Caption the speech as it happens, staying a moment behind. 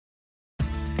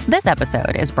This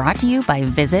episode is brought to you by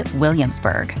Visit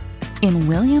Williamsburg. In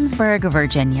Williamsburg,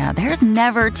 Virginia, there's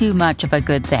never too much of a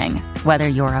good thing. Whether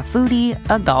you're a foodie,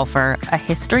 a golfer, a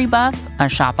history buff, a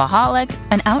shopaholic,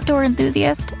 an outdoor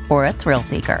enthusiast, or a thrill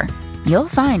seeker, you'll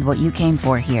find what you came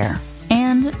for here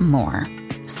and more.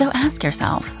 So ask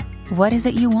yourself, what is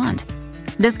it you want?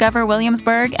 Discover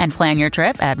Williamsburg and plan your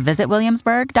trip at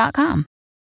visitwilliamsburg.com.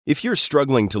 If you're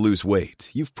struggling to lose weight,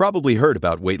 you've probably heard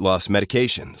about weight loss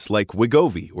medications like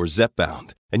Wegovy or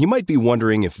Zepbound, and you might be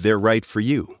wondering if they're right for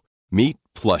you. Meet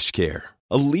PlushCare,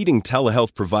 a leading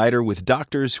telehealth provider with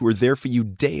doctors who are there for you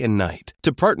day and night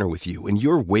to partner with you in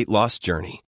your weight loss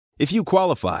journey. If you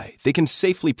qualify, they can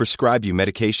safely prescribe you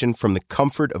medication from the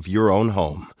comfort of your own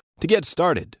home. To get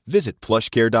started, visit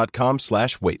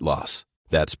plushcare.com/weightloss.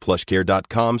 That's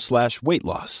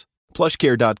plushcare.com/weightloss.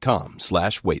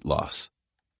 plushcare.com/weightloss.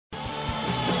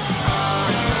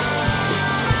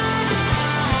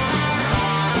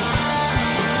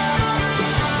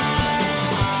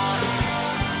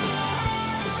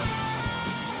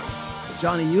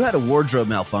 Johnny, you had a wardrobe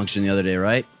malfunction the other day,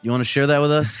 right? You want to share that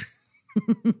with us?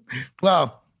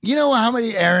 Well, you know how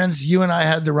many errands you and I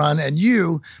had to run, and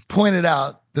you pointed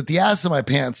out that the ass of my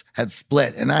pants had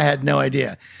split, and I had no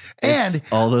idea. And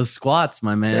it's all those squats,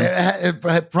 my man.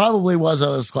 It probably was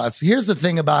all those squats. Here's the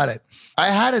thing about it. I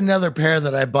had another pair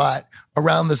that I bought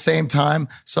around the same time,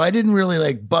 so I didn't really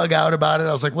like bug out about it.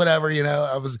 I was like, whatever, you know,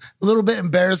 I was a little bit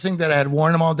embarrassing that I had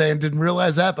worn them all day and didn't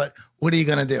realize that, but what are you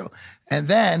going to do? And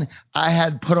then I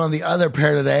had put on the other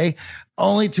pair today,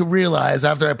 only to realize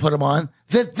after I put them on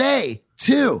that they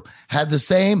too had the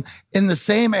same in the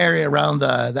same area around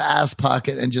the ass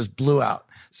pocket and just blew out.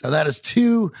 So that is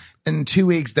 2 in 2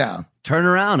 weeks down. Turn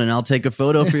around and I'll take a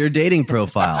photo for your dating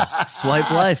profile. Swipe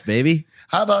life, baby.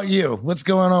 How about you? What's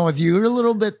going on with you? You're a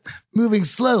little bit moving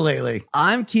slow lately.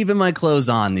 I'm keeping my clothes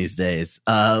on these days.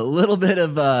 A little bit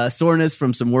of soreness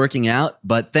from some working out,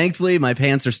 but thankfully my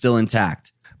pants are still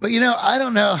intact. But, you know, I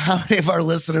don't know how many of our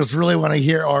listeners really want to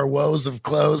hear our woes of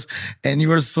clothes and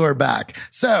your sore back.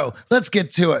 So let's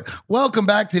get to it. Welcome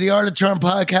back to the Art of Charm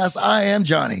podcast. I am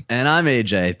Johnny. And I'm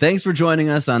AJ. Thanks for joining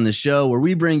us on the show where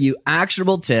we bring you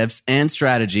actionable tips and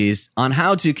strategies on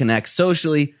how to connect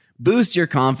socially, boost your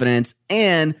confidence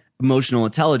and emotional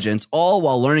intelligence, all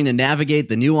while learning to navigate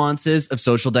the nuances of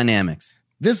social dynamics.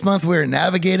 This month, we're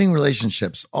navigating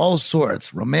relationships, all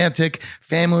sorts, romantic,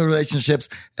 family relationships,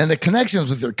 and the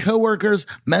connections with your coworkers,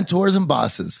 mentors, and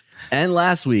bosses. And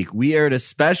last week, we aired a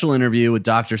special interview with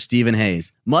Dr. Stephen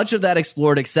Hayes. Much of that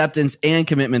explored acceptance and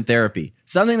commitment therapy,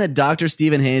 something that Dr.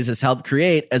 Stephen Hayes has helped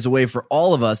create as a way for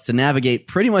all of us to navigate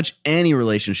pretty much any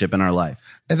relationship in our life.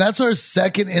 And that's our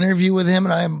second interview with him,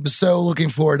 and I am so looking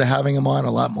forward to having him on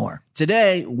a lot more.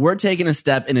 Today, we're taking a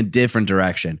step in a different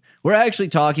direction. We're actually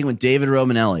talking with David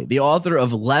Romanelli, the author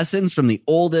of Lessons from the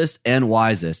Oldest and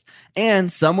Wisest,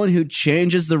 and someone who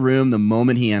changes the room the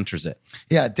moment he enters it.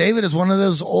 Yeah, David is one of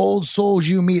those old souls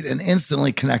you meet and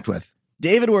instantly connect with.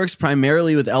 David works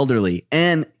primarily with elderly,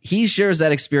 and he shares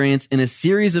that experience in a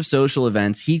series of social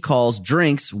events he calls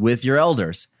Drinks with Your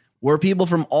Elders, where people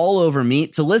from all over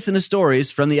meet to listen to stories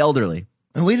from the elderly.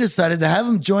 And we decided to have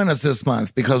him join us this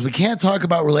month because we can't talk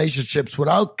about relationships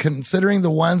without considering the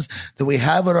ones that we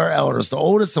have with our elders, the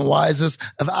oldest and wisest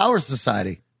of our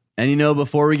society. And you know,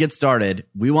 before we get started,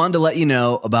 we wanted to let you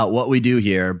know about what we do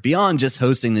here beyond just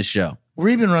hosting this show.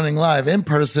 We've been running live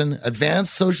in-person,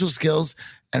 advanced social skills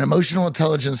and emotional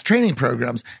intelligence training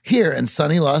programs here in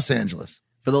sunny Los Angeles.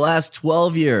 For the last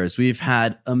 12 years, we've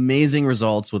had amazing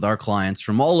results with our clients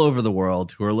from all over the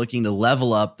world who are looking to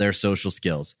level up their social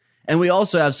skills. And we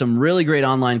also have some really great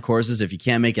online courses if you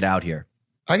can't make it out here.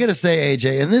 I got to say,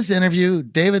 AJ, in this interview,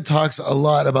 David talks a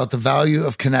lot about the value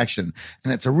of connection.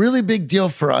 And it's a really big deal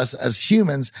for us as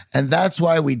humans. And that's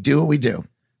why we do what we do.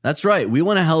 That's right. We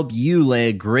want to help you lay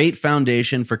a great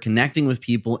foundation for connecting with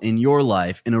people in your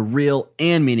life in a real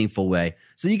and meaningful way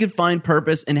so you can find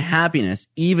purpose and happiness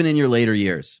even in your later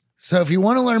years. So if you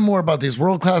want to learn more about these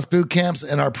world-class boot camps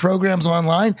and our programs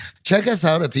online, check us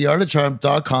out at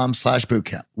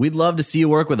theartofcharm.com/bootcamp. We'd love to see you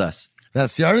work with us.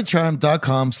 That's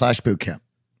theartofcharm.com/bootcamp.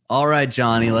 All right,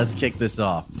 Johnny, let's kick this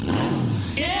off.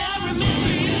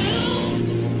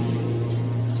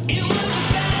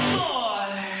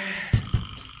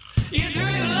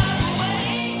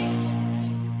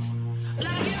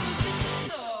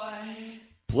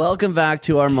 Welcome back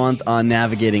to our month on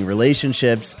navigating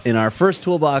relationships. In our first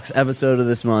Toolbox episode of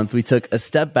this month, we took a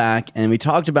step back and we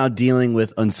talked about dealing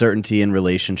with uncertainty in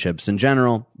relationships in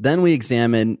general. Then we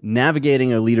examined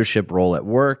navigating a leadership role at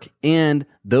work and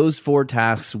those 4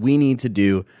 tasks we need to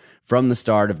do from the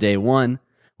start of day one,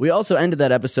 We also ended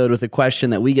that episode with a question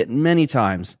that we get many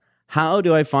times. How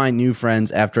do I find new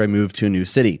friends after I move to a new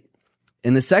city?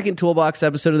 In the second Toolbox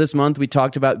episode of this month, we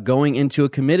talked about going into a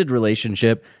committed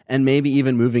relationship and maybe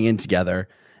even moving in together,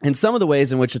 and some of the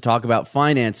ways in which to talk about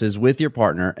finances with your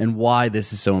partner and why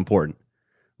this is so important.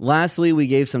 Lastly, we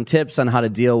gave some tips on how to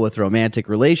deal with romantic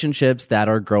relationships that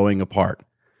are growing apart.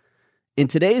 In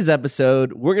today's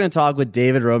episode, we're going to talk with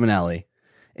David Romanelli.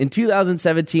 In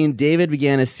 2017, David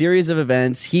began a series of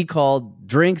events he called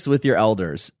Drinks with Your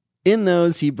Elders. In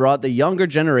those, he brought the younger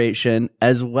generation,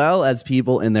 as well as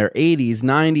people in their 80s,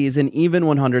 90s, and even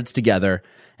 100s together,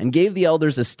 and gave the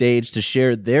elders a stage to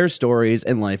share their stories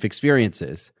and life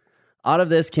experiences. Out of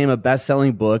this came a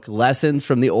best-selling book, Lessons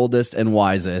from the Oldest and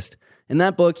Wisest. In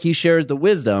that book, he shares the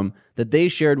wisdom that they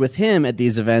shared with him at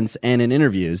these events and in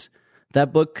interviews.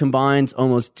 That book combines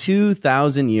almost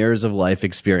 2,000 years of life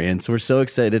experience. We're so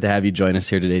excited to have you join us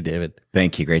here today, David.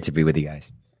 Thank you. Great to be with you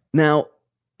guys. Now,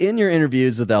 in your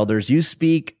interviews with elders, you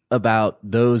speak about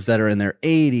those that are in their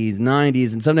 80s,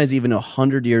 90s, and sometimes even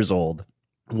 100 years old.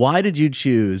 Why did you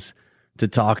choose to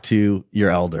talk to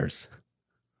your elders?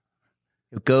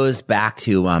 It goes back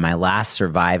to my last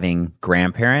surviving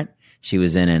grandparent. She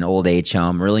was in an old age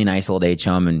home, really nice old age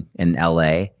home in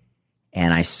LA.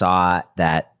 And I saw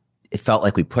that it felt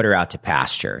like we put her out to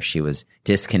pasture. She was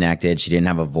disconnected. She didn't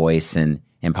have a voice in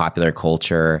popular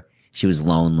culture. She was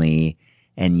lonely.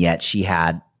 And yet she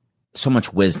had so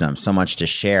much wisdom, so much to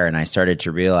share. And I started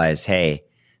to realize, hey,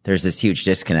 there's this huge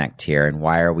disconnect here. And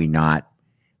why are we not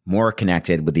more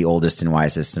connected with the oldest and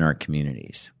wisest in our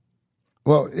communities?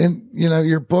 Well,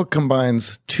 your book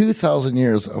combines 2,000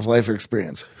 years of life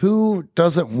experience. Who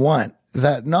doesn't want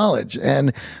that knowledge?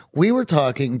 And we were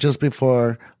talking just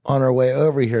before on our way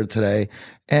over here today.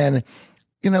 And,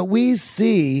 we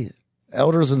see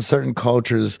elders in certain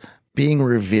cultures being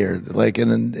revered, like in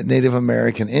the Native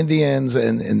American Indians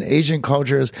and in Asian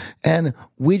cultures. And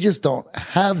we just don't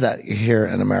have that here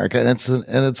in America. And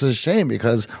it's a shame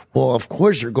because, well, of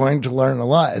course you're going to learn a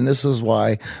lot. And this is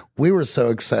why we were so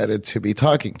excited to be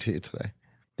talking to you today.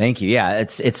 Thank you. Yeah.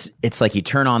 It's like you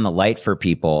turn on the light for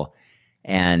people,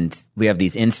 and we have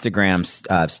these Instagram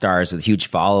stars with huge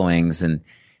followings,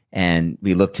 and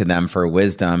we look to them for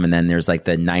wisdom. And then there's like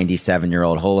the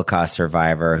 97-year-old Holocaust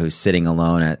survivor who's sitting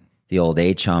alone at the old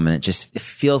age home. And it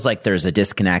feels like there's a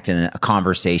disconnect and a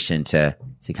conversation to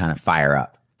kind of fire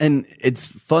up. And it's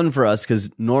fun for us because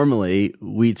normally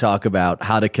we talk about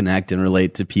how to connect and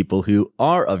relate to people who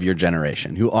are of your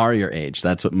generation, who are your age.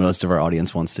 That's what most of our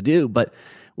audience wants to do. But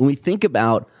when we think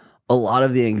about a lot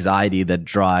of the anxiety that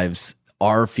drives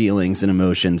our feelings and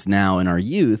emotions now in our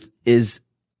youth is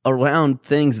around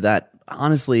things that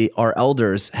honestly our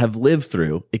elders have lived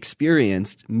through,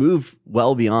 experienced, moved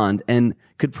well beyond, and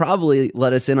could probably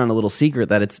let us in on a little secret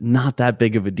that it's not that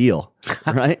big of a deal,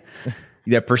 right?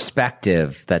 The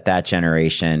perspective that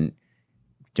generation,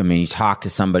 you talk to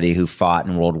somebody who fought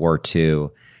in World War II,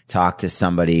 talk to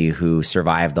somebody who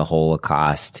survived the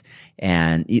Holocaust,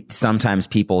 and sometimes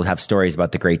people have stories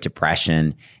about the Great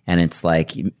Depression, and it's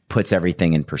like it puts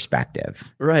everything in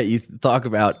perspective. Right. You talk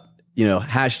about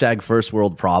hashtag first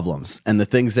world problems and the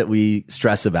things that we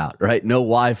stress about, right? No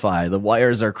Wi-Fi, the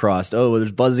wires are crossed. Oh,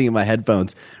 there's buzzing in my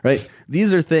headphones, right?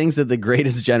 These are things that the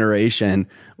greatest generation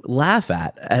laugh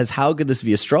at as how could this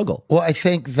be a struggle? Well, I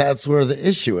think that's where the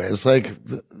issue is. Like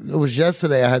it was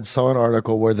yesterday, I saw an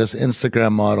article where this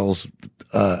Instagram model's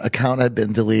account had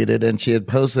been deleted and she had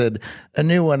posted a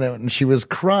new one and she was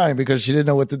crying because she didn't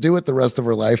know what to do with the rest of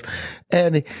her life.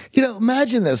 And,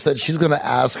 imagine this, that she's going to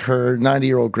ask her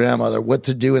 90-year-old grandmother what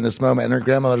to do in this moment. And her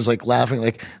grandmother's like laughing,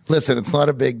 like, listen, it's not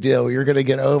a big deal. You're going to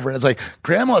get over it. It's like,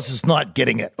 grandma's just not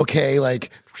getting it. Okay.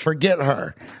 Like, forget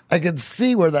her. I can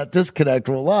see where that disconnect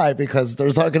will lie because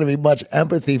there's not going to be much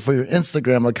empathy for your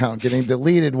Instagram account getting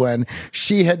deleted when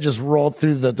she had just rolled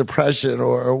through the depression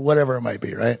or whatever it might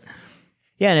be. Right.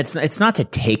 Yeah, and it's not to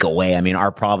take away.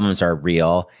 Our problems are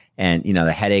real, and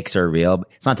the headaches are real.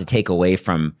 It's not to take away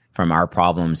from our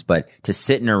problems, but to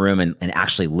sit in a room and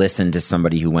actually listen to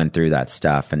somebody who went through that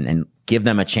stuff and give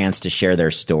them a chance to share their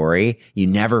story. You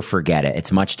never forget it.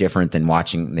 It's much different than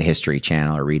watching the History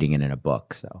Channel or reading it in a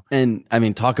book. So, and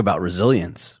talk about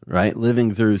resilience, right?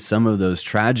 Living through some of those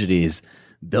tragedies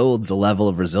builds a level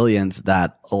of resilience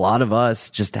that a lot of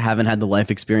us just haven't had the life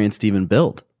experience to even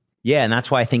build. Yeah, and that's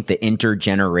why I think the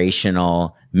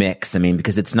intergenerational mix,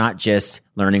 because it's not just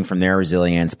learning from their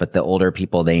resilience, but the older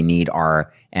people, they need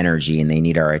our energy and they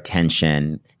need our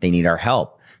attention. They need our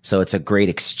help. So it's a great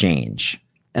exchange.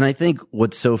 And I think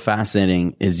what's so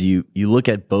fascinating is you look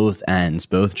at both ends,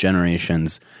 both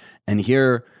generations, and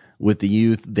here with the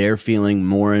youth, they're feeling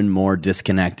more and more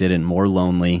disconnected and more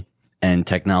lonely, and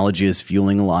technology is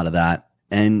fueling a lot of that.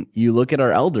 And you look at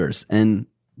our elders, and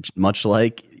much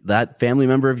like that family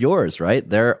member of yours, right?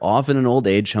 They're often in an old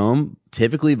age home,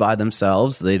 typically by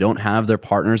themselves. They don't have their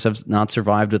partners have not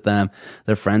survived with them.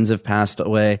 Their friends have passed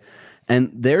away,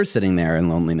 and they're sitting there in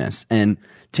loneliness. And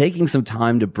taking some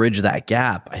time to bridge that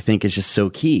gap, I think, is just so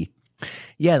key.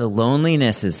 Yeah, the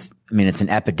loneliness is, I mean, it's an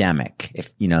epidemic.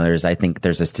 If, you know, I think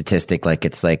there's a statistic, like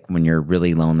it's like when you're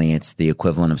really lonely, it's the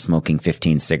equivalent of smoking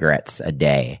 15 cigarettes a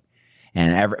day.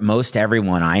 And most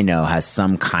everyone I know has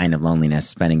some kind of loneliness,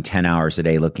 spending 10 hours a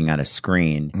day looking at a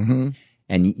screen. Mm-hmm.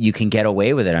 And you can get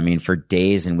away with it. I mean, for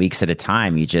days and weeks at a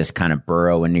time, you just kind of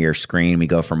burrow into your screen. We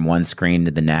go from one screen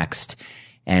to the next,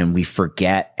 and we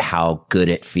forget how good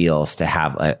it feels to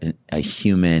have a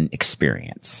human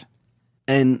experience.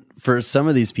 And for some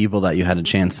of these people that you had a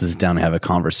chance to sit down and have a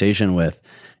conversation with,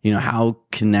 you know, how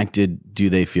connected do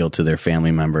they feel to their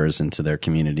family members and to their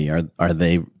community? Are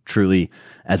they truly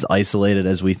as isolated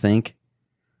as we think?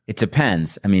 It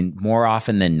depends. I mean, more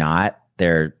often than not,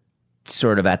 they're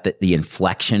sort of at the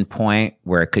inflection point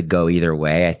where it could go either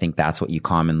way. I think that's what you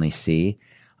commonly see.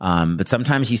 But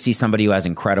sometimes you see somebody who has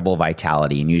incredible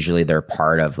vitality, and usually they're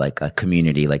part of like a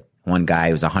community. Like one guy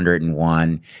who's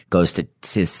 101 goes to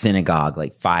his synagogue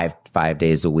like five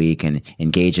days a week and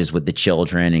engages with the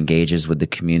children, engages with the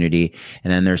community.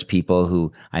 And then there's people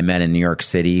who I met in New York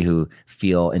City who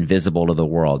feel invisible to the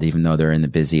world, even though they're in the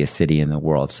busiest city in the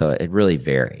world. So it really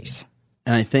varies.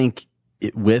 And I think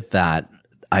with that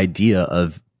idea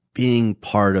of being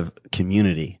part of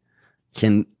community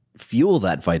can fuel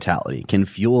that vitality, can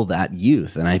fuel that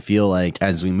youth. And I feel like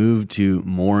as we move to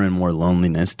more and more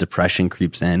loneliness, depression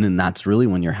creeps in, and that's really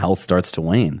when your health starts to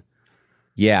wane.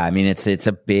 Yeah, I mean, it's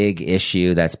a big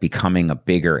issue that's becoming a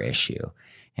bigger issue.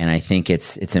 And I think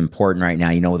it's important right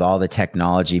now, you know, with all the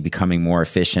technology becoming more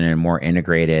efficient and more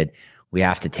integrated, we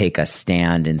have to take a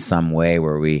stand in some way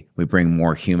where we bring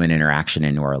more human interaction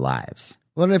into our lives.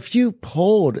 Well, if you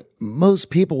polled, most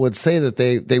people would say that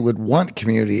they would want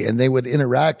community and they would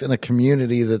interact in a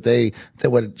community that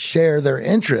would share their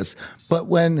interests. But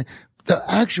when the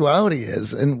actuality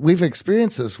is, and we've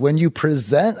experienced this, when you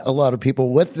present a lot of people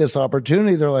with this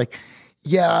opportunity, they're like,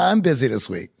 yeah, I'm busy this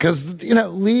week. Cause, you know,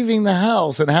 leaving the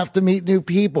house and have to meet new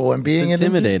people and being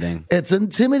intimidating. It's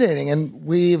intimidating. And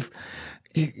we're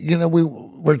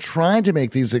trying to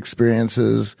make these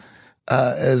experiences,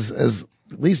 as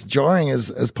at least jarring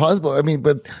as possible. I mean,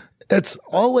 but it's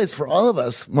always for all of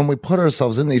us when we put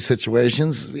ourselves in these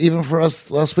situations, even for us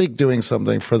last week doing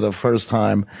something for the first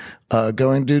time,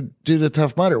 going to do the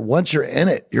Tough Mudder. Once you're in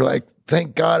it, you're like,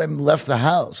 thank God I left the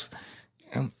house.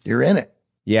 You're in it.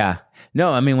 Yeah.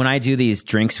 No, I mean, when I do these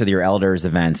drinks with your elders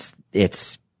events,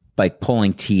 it's like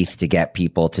pulling teeth to get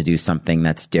people to do something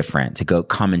that's different, to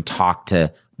come and talk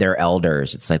to their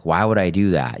elders. It's like, why would I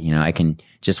do that? You know, I can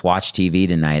just watch TV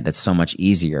tonight. That's so much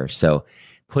easier. So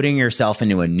putting yourself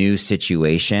into a new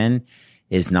situation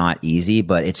is not easy,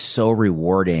 but it's so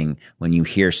rewarding when you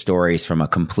hear stories from a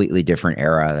completely different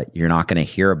era that you're not going to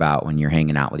hear about when you're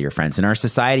hanging out with your friends. And our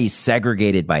society is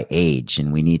segregated by age,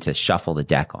 and we need to shuffle the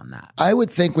deck on that. I would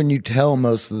think when you tell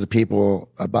most of the people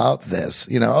about this,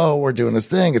 you know, oh, we're doing this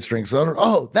thing, it's drinks.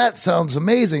 Oh, that sounds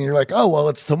amazing. You're like, oh, well,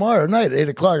 it's tomorrow night,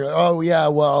 8:00. You're like, oh, yeah,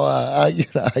 well,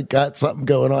 I got something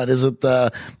going on. Is it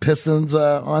the Pistons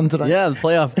on tonight? Yeah, the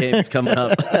playoff game's coming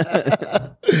up.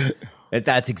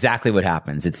 That's exactly what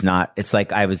happens. It's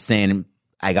like I was saying,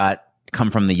 come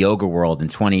from the yoga world,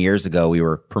 and 20 years ago, we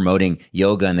were promoting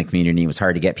yoga in the community. It was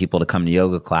hard to get people to come to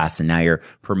yoga class. And now you're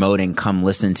promoting, come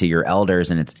listen to your elders.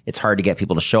 And it's hard to get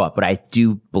people to show up. But I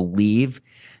do believe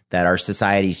that our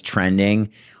society's trending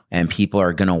and people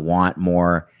are going to want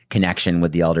more connection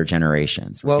with the elder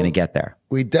generations. We're going to get there.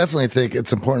 We definitely think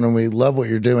it's important, and we love what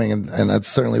you're doing. And that's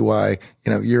certainly why,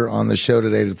 you know, you're on the show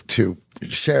today to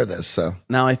share this. So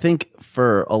now I think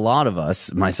for a lot of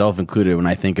us, myself included, when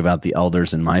I think about the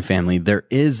elders in my family, there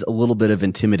is a little bit of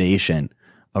intimidation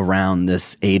around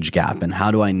this age gap, and how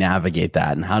do I navigate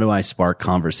that, and how do I spark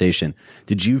conversation?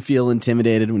 Did you feel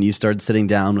intimidated when you started sitting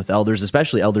down with elders,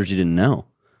 especially elders you didn't know?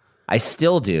 I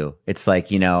still do. It's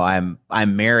like, you know,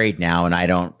 I'm married now, and I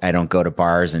don't go to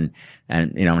bars and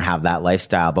you know, have that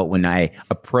lifestyle. But when I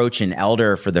approach an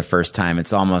elder for the first time,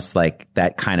 it's almost like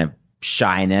that kind of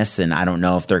shyness, and I don't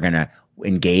know if they're going to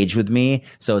engage with me.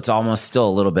 So it's almost still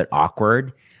a little bit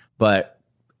awkward. But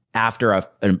after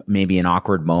maybe an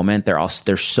awkward moment,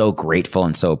 they're so grateful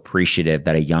and so appreciative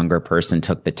that a younger person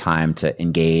took the time to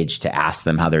engage, to ask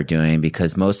them how they're doing,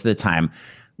 because most of the time,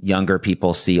 younger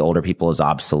people see older people as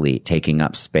obsolete, taking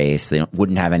up space. They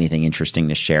wouldn't have anything interesting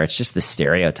to share. It's just the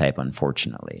stereotype,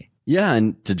 unfortunately. Yeah.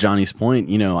 And to Johnny's point,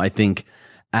 I think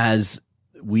as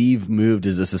we've moved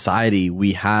as a society,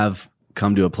 we have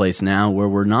come to a place now where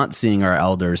we're not seeing our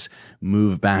elders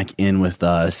move back in with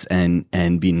us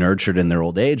and be nurtured in their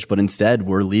old age, but instead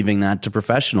we're leaving that to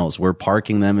professionals. We're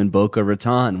parking them in Boca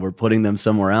Raton. We're putting them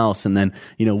somewhere else. And then,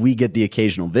 we get the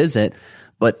occasional visit,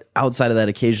 but outside of that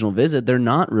occasional visit, they're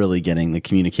not really getting the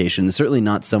communication. There's certainly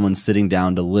not someone sitting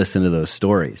down to listen to those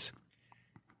stories.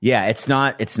 Yeah. It's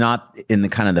not in the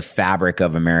kind of the fabric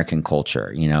of American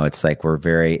culture. It's like we're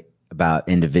very about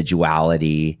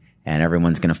individuality, and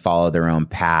everyone's going to follow their own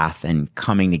path, and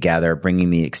coming together,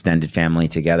 bringing the extended family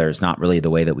together is not really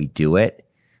the way that we do it,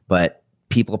 but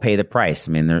people pay the price.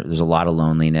 I mean, there's a lot of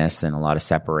loneliness and a lot of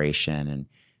separation, and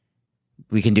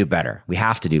we can do better. We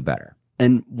have to do better.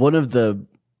 And one of the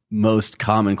most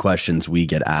common questions we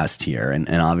get asked here, and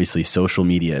obviously social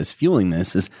media is fueling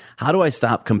this, is how do I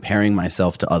stop comparing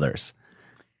myself to others?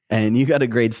 And you got a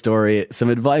great story, some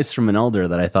advice from an elder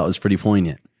that I thought was pretty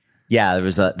poignant. Yeah, there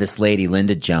was this lady,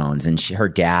 Linda Jones, and her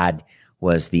dad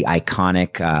was the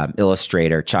iconic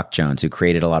illustrator Chuck Jones, who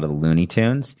created a lot of the Looney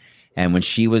Tunes. And when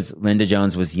Linda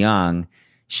Jones was young,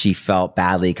 she felt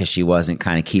badly because she wasn't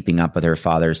kind of keeping up with her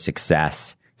father's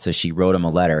success. So she wrote him a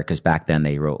letter, because back then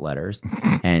they wrote letters.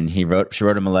 And she wrote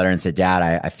him a letter and said,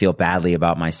 "Dad, I feel badly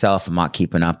about myself. I'm not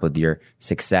keeping up with your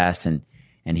success." And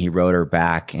he wrote her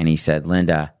back and he said,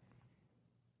 "Linda,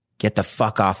 get the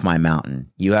fuck off my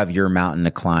mountain. You have your mountain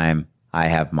to climb. I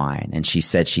have mine." And she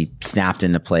said she snapped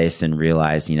into place and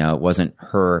realized, it wasn't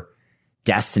her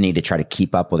destiny to try to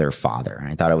keep up with her father. And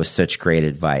I thought it was such great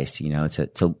advice,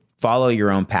 to follow your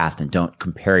own path and don't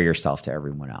compare yourself to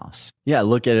everyone else. Yeah,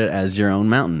 look at it as your own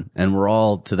mountain. And we're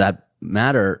all, to that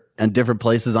matter, at different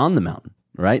places on the mountain,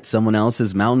 right? Someone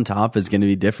else's mountaintop is going to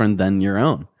be different than your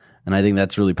own. And I think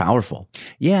that's really powerful.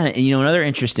 Yeah. And, another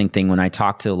interesting thing, when I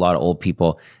talk to a lot of old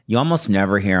people, you almost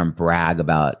never hear them brag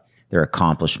about their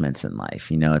accomplishments in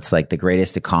life. It's like the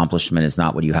greatest accomplishment is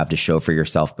not what you have to show for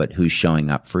yourself, but who's showing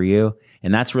up for you.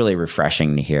 And that's really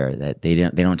refreshing to hear, that they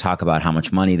don't talk about how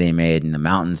much money they made and the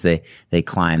mountains they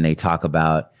climbed. They talk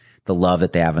about the love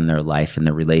that they have in their life and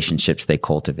the relationships they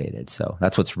cultivated. So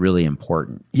that's what's really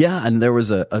important. Yeah. And there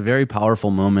was a very powerful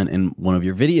moment in one of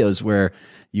your videos where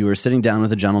you were sitting down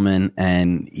with a gentleman,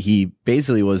 and he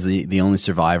basically was the only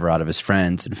survivor out of his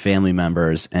friends and family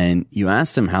members. And you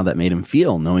asked him how that made him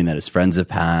feel, knowing that his friends have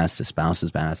passed, his spouse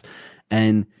has passed.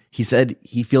 And he said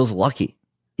he feels lucky.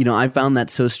 I found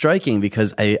that so striking,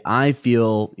 because I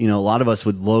feel, a lot of us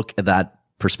would look at that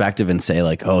perspective and say,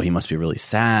 like, oh, he must be really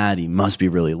sad. He must be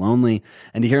really lonely.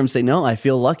 And to hear him say, no, I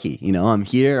feel lucky. I'm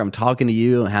here. I'm talking to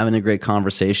you. I'm having a great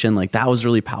conversation. Like, that was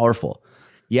really powerful.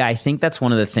 Yeah, I think that's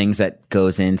one of the things that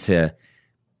goes into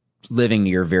living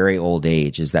to your very old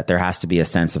age, is that there has to be a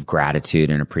sense of gratitude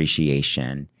and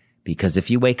appreciation. Because if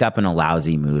you wake up in a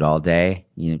lousy mood all day,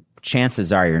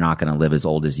 chances are you're not going to live as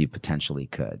old as you potentially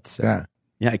could. So.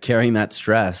 Yeah, carrying that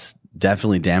stress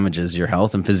definitely damages your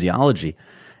health and physiology.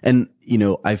 And,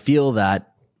 I feel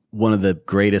that one of the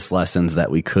greatest lessons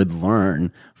that we could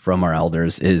learn from our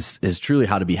elders is truly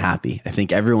how to be happy. I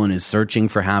think everyone is searching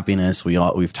for happiness.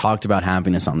 We've talked about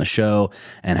happiness on the show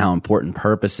and how important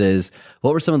purpose is.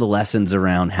 What were some of the lessons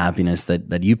around happiness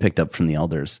that you picked up from the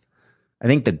elders? I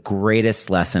think the greatest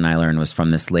lesson I learned was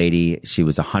from this lady. She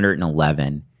was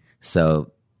 111.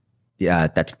 So yeah,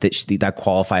 that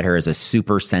qualified her as a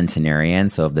super centenarian.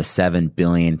 So of the 7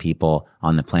 billion people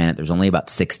on the planet, there's only about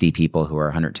 60 people who are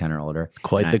 110 or older. It's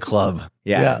quite the club.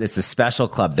 Yeah, it's a special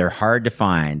club. They're hard to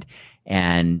find.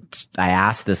 And I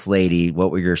asked this lady,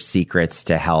 what were your secrets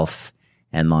to health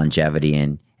and longevity?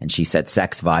 And she said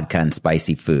sex, vodka, and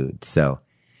spicy food. So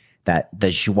that the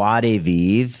joie de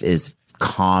vivre is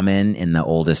common in the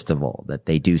oldest of old, that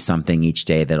they do something each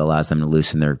day that allows them to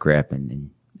loosen their grip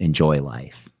and enjoy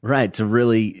life. Right, to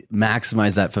really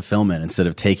maximize that fulfillment instead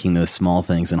of taking those small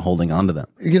things and holding on to them.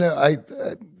 I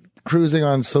cruising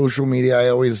on social media, I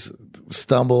always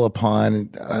stumble upon,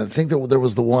 I think there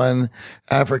was the one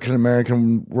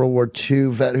African-American World War II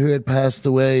vet who had passed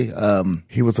away.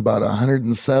 He was about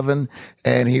 107,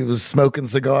 and he was smoking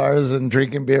cigars and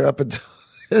drinking beer up until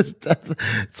his death.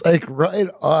 It's like right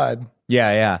on.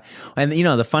 Yeah. And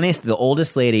the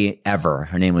oldest lady ever,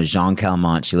 her name was Jean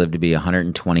Calment. She lived to be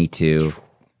 122.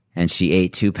 And she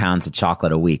ate 2 pounds of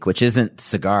chocolate a week, which isn't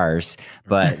cigars,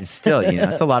 but still,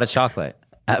 it's a lot of chocolate.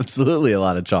 Absolutely a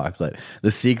lot of chocolate.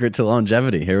 The secret to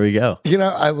longevity. Here we go. It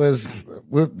was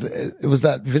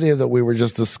that video that we were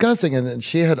just discussing, and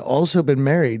she had also been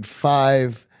married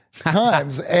 5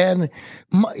 times. And,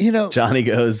 Johnny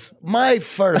goes, my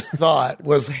first thought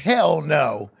was, hell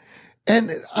no.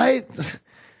 And I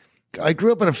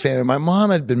grew up in a family. My mom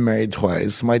had been married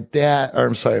twice.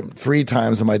 3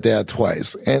 times, and my dad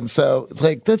twice. And so,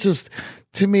 like, that's just,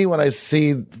 to me, when I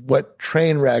see what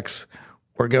train wrecks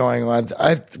were going on,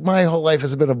 my whole life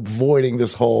has been avoiding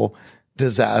this whole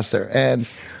disaster. And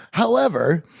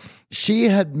however, she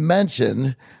had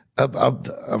mentioned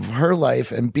of her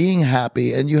life and being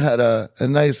happy, and you had a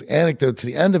nice anecdote to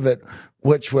the end of it,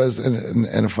 which was,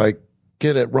 and if I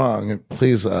get it wrong,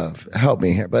 please help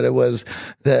me here, but it was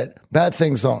that bad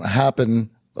things don't happen.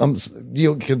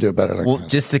 You can do it better. Well,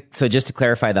 just to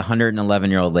clarify, the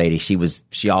 111-year-old lady,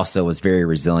 she also was very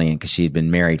resilient because she had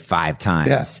been married 5 times.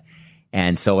 Yes.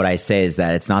 And so what I say is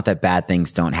that it's not that bad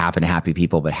things don't happen to happy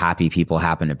people, but happy people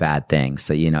happen to bad things.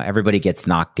 So, everybody gets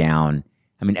knocked down.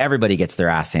 I mean, everybody gets their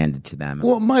ass handed to them.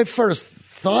 Well, my first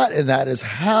thought in that is,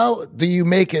 how do you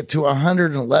make it to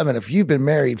 111 if you've been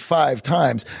married 5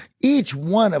 times? Each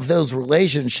one of those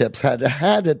relationships had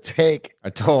to take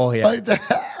a toll. Yeah,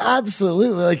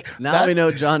 absolutely. Like now we know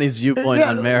Johnny's viewpoint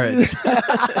on marriage.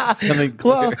 It's coming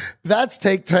clear. Well, that's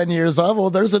take 10 years off.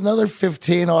 Well, there's another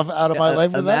 15 out of my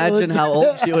life. Imagine how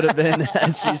old she would have been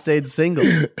had she stayed single.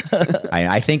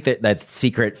 I think that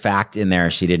secret fact in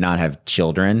there, she did not have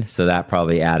children, so that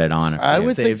probably added on. I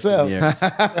would think so.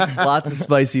 Lots of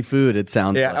spicy food, it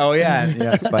sounds like. Oh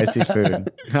yeah, spicy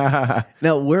food.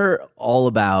 Now, we're all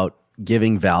about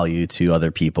giving value to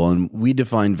other people, and we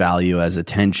define value as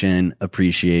attention,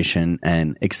 appreciation,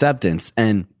 and acceptance.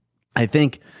 And I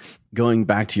think going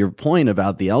back to your point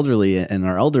about the elderly and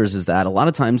our elders is that a lot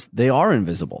of times they are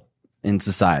invisible in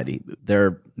society.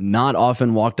 They're not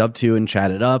often walked up to and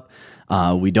chatted up.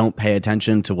 We don't pay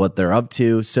attention to what they're up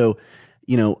to. So,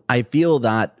 I feel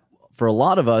that for a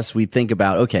lot of us, we think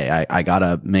about, okay, I got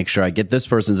to make sure I get this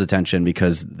person's attention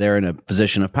because they're in a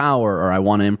position of power, or I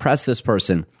want to impress this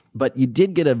person. But you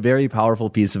did get a very powerful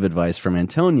piece of advice from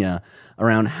Antonia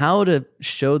around how to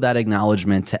show that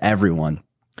acknowledgement to everyone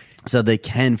so they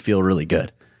can feel really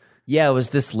good. Yeah, it was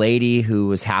this lady who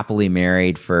was happily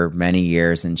married for many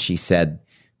years, and she said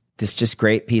this just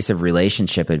great piece of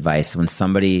relationship advice. When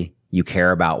somebody you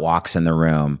care about walks in the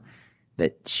room,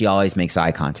 that she always makes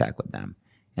eye contact with them.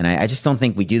 And I just don't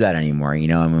think we do that anymore.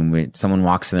 When someone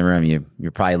walks in the room,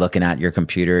 you're probably looking at your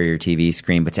computer or your TV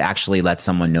screen, but to actually let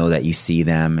someone know that you see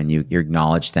them and you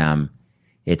acknowledge them,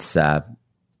 it's the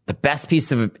best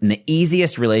piece of and the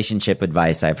easiest relationship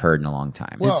advice I've heard in a long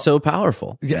time. Well, it's so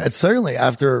powerful. Yeah, it's certainly,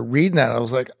 after reading that, I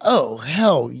was like, oh,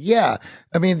 hell yeah.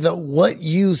 I mean, what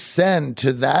you send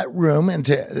to that room and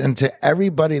to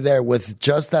everybody there with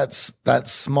just that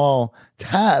small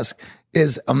task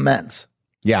is immense.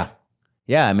 Yeah.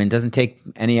 Yeah, I mean, it doesn't take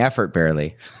any effort,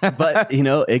 barely. But,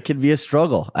 it could be a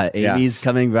struggle. Amy's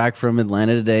coming back from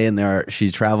Atlanta today, and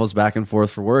she travels back and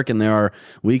forth for work, and there are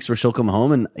weeks where she'll come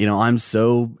home, and, I'm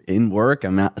so in work,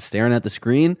 I'm not staring at the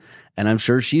screen, and I'm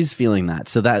sure she's feeling that.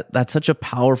 So that's such a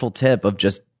powerful tip of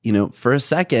just, for a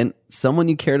second, someone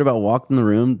you cared about walked in the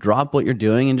room, drop what you're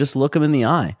doing, and just look them in the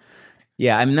eye.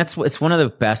 Yeah, I mean, it's one of the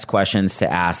best questions to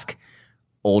ask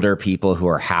older people who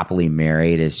are happily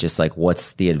married, is just like,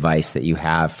 what's the advice that you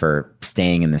have for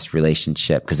staying in this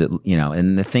relationship? Because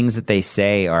and the things that they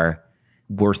say are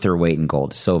worth their weight in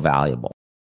gold. It's so valuable.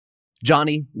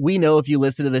 Johnny, we know if you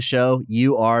listen to the show,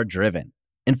 you are driven.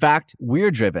 In fact,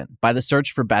 we're driven by the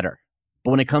search for better.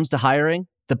 But when it comes to hiring,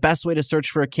 the best way to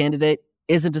search for a candidate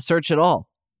isn't to search at all.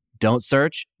 Don't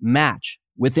search, match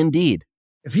with Indeed.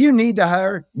 If you need to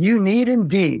hire, you need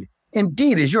Indeed.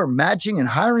 Indeed is your matching and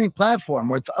hiring platform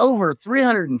with over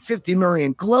 350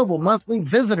 million global monthly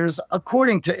visitors,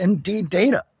 according to Indeed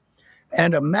data,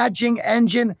 and a matching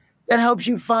engine that helps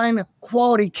you find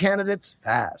quality candidates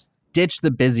fast. Ditch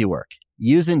the busy work.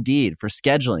 Use Indeed for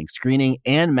scheduling, screening,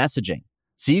 and messaging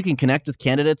so you can connect with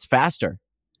candidates faster.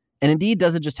 And Indeed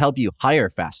doesn't just help you hire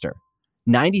faster.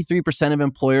 93% of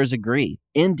employers agree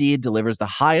Indeed delivers the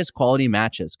highest quality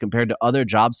matches compared to other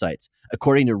job sites,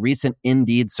 according to a recent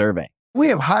Indeed survey. We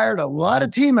have hired a lot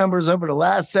of team members over the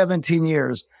last 17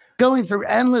 years. Going through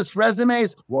endless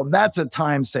resumes, well, that's a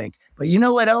time sink. But you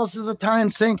know what else is a time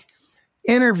sink?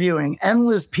 Interviewing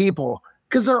endless people,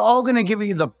 because they're all going to give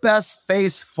you the best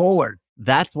face forward.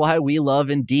 That's why we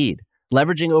love Indeed,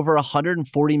 leveraging over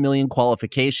 140 million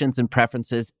qualifications and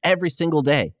preferences every single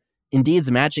day.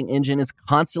 Indeed's matching engine is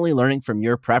constantly learning from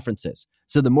your preferences.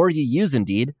 So the more you use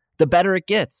Indeed, the better it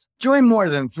gets. Join more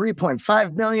than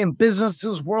 3.5 million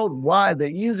businesses worldwide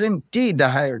that use Indeed to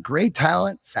hire great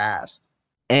talent fast.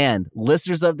 And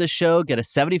listeners of this show get a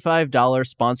 $75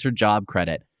 sponsored job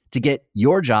credit to get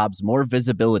your jobs more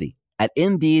visibility at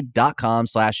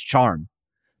Indeed.com/charm.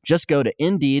 Just go to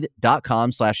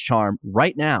Indeed.com/charm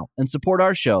right now and support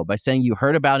our show by saying you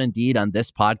heard about Indeed on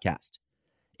this podcast.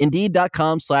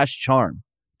 Indeed.com/charm.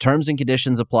 Terms and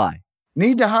conditions apply.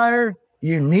 Need to hire?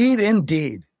 You need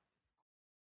Indeed.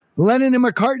 Lennon and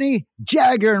McCartney,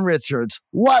 Jagger and Richards,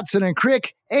 Watson and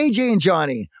Crick, AJ and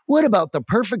Johnny. What about the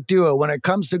perfect duo when it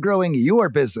comes to growing your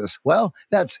business? Well,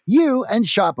 that's you and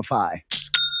Shopify.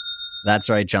 That's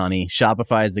right, Johnny.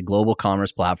 Shopify is the global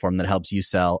commerce platform that helps you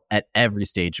sell at every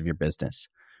stage of your business.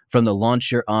 From the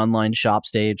launch your online shop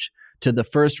stage to the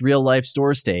first real life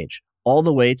store stage, all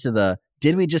the way to the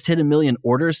did we just hit 1 million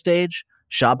orders stage?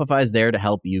 Shopify is there to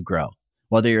help you grow.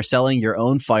 Whether you're selling your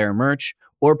own fire merch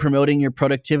or promoting your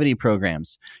productivity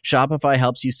programs, Shopify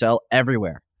helps you sell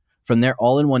everywhere. From their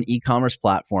all-in-one e-commerce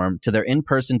platform to their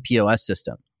in-person POS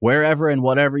system, wherever and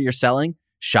whatever you're selling,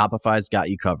 Shopify's got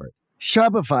you covered.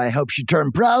 Shopify helps you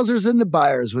turn browsers into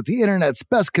buyers with the internet's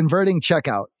best converting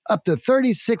checkout, up to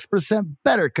 36%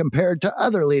 better compared to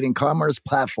other leading commerce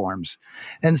platforms.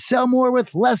 And sell more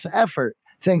with less effort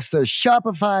thanks to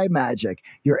Shopify Magic,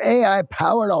 your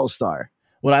AI-powered all-star.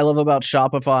 What I love about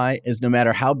Shopify is no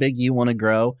matter how big you want to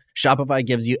grow, Shopify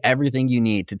gives you everything you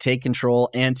need to take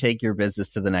control and take your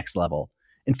business to the next level.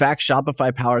 In fact,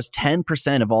 Shopify powers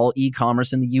 10% of all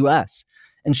e-commerce in the U.S.,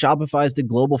 and Shopify is the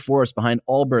global force behind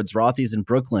Allbirds, Rothy's, and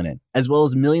Brooklinen, as well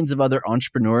as millions of other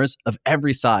entrepreneurs of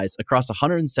every size across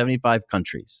 175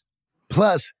 countries.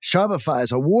 Plus,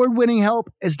 Shopify's award-winning help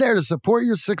is there to support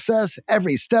your success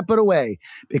every step of the way,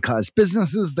 because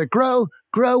businesses that grow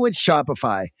with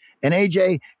Shopify. And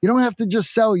AJ, you don't have to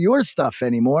just sell your stuff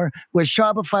anymore. With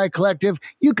Shopify Collective,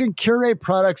 you can curate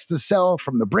products to sell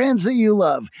from the brands that you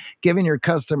love, giving your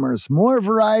customers more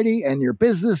variety and your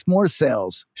business more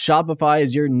sales. Shopify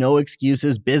is your no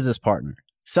excuses business partner.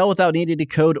 Sell without needing to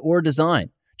code or design.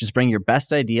 Just bring your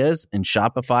best ideas and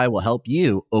Shopify will help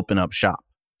you open up shop.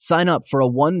 Sign up for a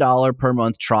 $1 per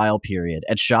month trial period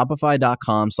at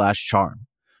shopify.com/charm.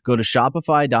 Go to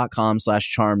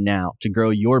shopify.com/charm now to grow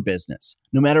your business,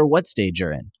 no matter what stage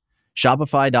you're in.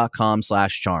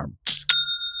 Shopify.com/charm.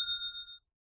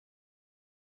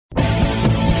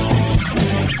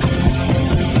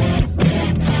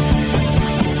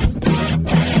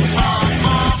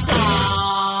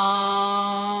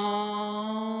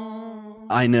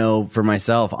 I know for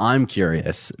myself, I'm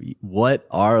curious. What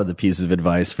are the pieces of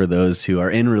advice for those who are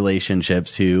in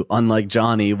relationships who, unlike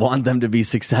Johnny, want them to be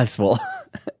successful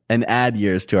and add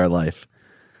years to our life?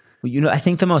 Well, I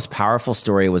think the most powerful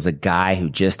story was a guy who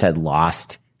just had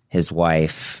lost his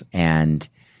wife, and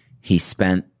he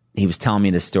was telling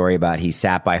me the story about he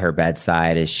sat by her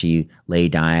bedside as she lay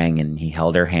dying, and he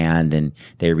held her hand, and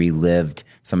they relived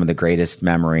some of the greatest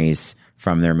memories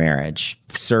from their marriage,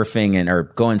 surfing or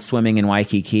going swimming in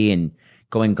Waikiki and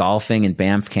going golfing in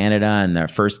Banff, Canada, and their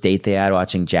first date they had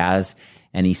watching jazz.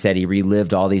 And he said he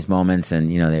relived all these moments,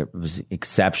 and it was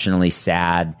exceptionally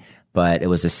sad, but it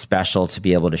was special to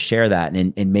be able to share that.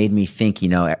 And it made me think,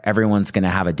 everyone's going to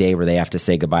have a day where they have to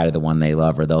say goodbye to the one they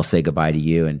love, or they'll say goodbye to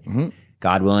you. And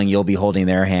God willing, you'll be holding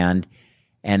their hand.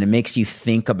 And it makes you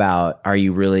think about, are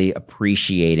you really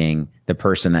appreciating the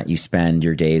person that you spend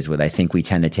your days with? I think we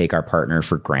tend to take our partner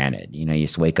for granted. You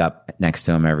just wake up next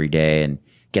to them every day and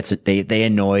they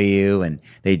annoy you and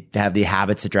they have the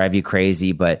habits that drive you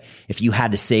crazy. But if you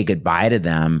had to say goodbye to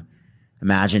them,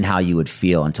 imagine how you would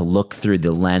feel, and to look through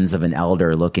the lens of an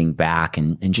elder looking back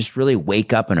and just really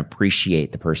wake up and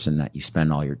appreciate the person that you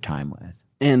spend all your time with.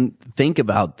 And think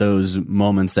about those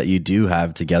moments that you do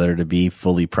have together to be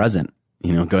fully present.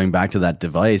 Going back to that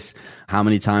device, how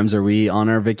many times are we on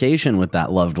our vacation with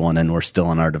that loved one and we're still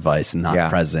on our device, not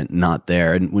present, not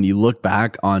there? And when you look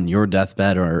back on your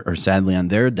deathbed or sadly on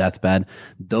their deathbed,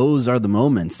 those are the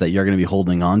moments that you're going to be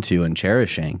holding on to and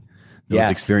cherishing those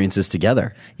experiences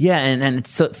together. Yeah. And it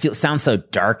sounds so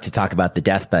dark to talk about the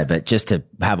deathbed, but just to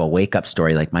have a wake up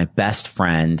story, like my best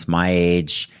friend, my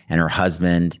age, and her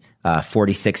husband,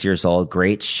 46 years old,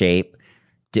 great shape.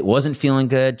 Wasn't feeling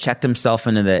good, checked himself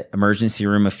into the emergency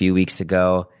room a few weeks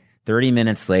ago. 30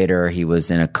 minutes later, he was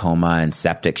in a coma and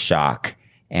septic shock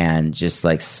and just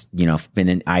been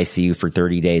in ICU for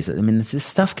 30 days. I mean, this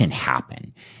stuff can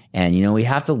happen. And, we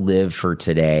have to live for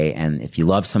today. And if you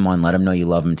love someone, let them know you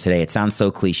love them today. It sounds so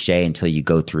cliche until you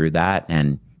go through that,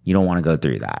 and you don't want to go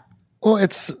through that. Well,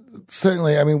 it's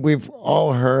certainly, we've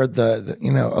all heard a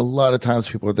lot of times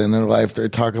people in their life, they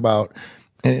talk about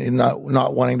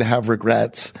not wanting to have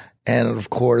regrets, and of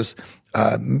course,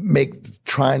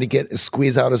 trying to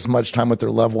squeeze out as much time with their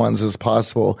loved ones as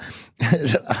possible.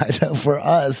 I know for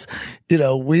us,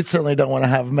 we certainly don't want to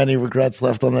have many regrets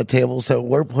left on the table, so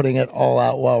we're putting it all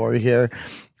out while we're here.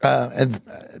 The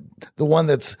one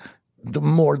that's the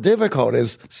more difficult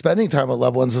is spending time with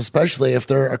loved ones, especially if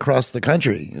they're across the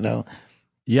country, you know?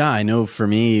 Yeah, I know for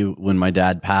me, when my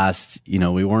dad passed,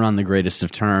 we weren't on the greatest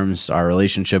of terms. Our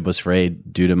relationship was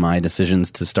frayed due to my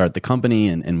decisions to start the company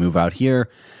and move out here.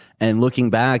 And looking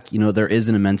back, there is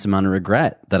an immense amount of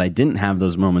regret that I didn't have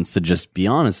those moments to just be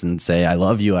honest and say, I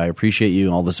love you, I appreciate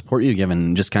you, all the support you've given,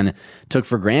 and just kind of took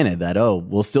for granted that,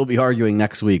 we'll still be arguing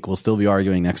next week, we'll still be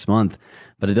arguing next month.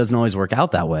 But it doesn't always work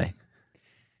out that way.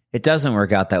 It doesn't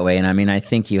work out that way. And I mean, I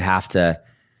think you have to,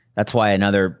 that's why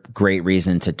another great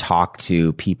reason to talk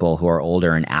to people who are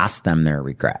older and ask them their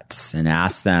regrets and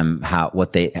ask them how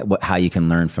you can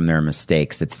learn from their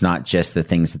mistakes. It's not just the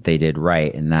things that they did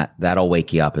right, and that'll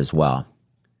wake you up as well.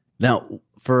 Now,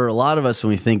 for a lot of us, when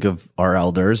we think of our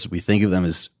elders, we think of them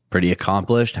as pretty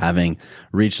accomplished, having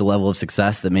reached a level of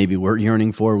success that maybe we're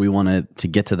yearning for. We want to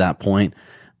get to that point.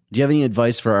 Do you have any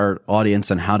advice for our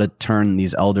audience on how to turn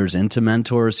these elders into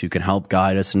mentors who can help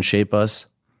guide us and shape us?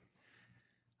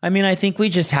 I mean, I think we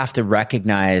just have to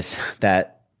recognize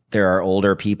that there are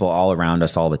older people all around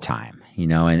us all the time,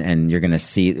 and you're going to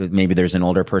see maybe there's an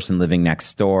older person living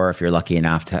next door. If you're lucky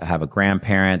enough to have a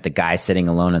grandparent, the guy sitting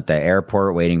alone at the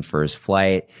airport waiting for his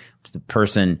flight, the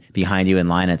person behind you in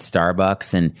line at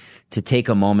Starbucks, and to take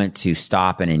a moment to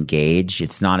stop and engage.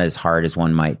 It's not as hard as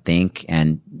one might think.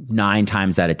 And 9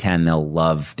 times out of 10, they'll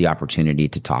love the opportunity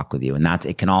to talk with you. And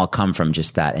it can all come from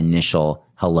just that initial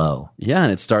hello. Yeah.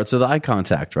 And it starts with eye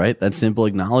contact, right? That simple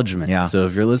acknowledgement. Yeah. So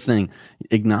if you're listening,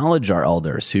 acknowledge our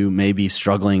elders who may be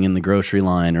struggling in the grocery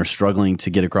line or struggling to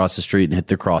get across the street and hit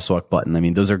the crosswalk button. I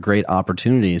mean, those are great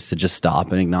opportunities to just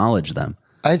stop and acknowledge them.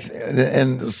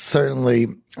 And certainly,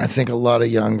 I think a lot of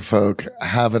young folk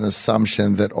have an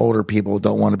assumption that older people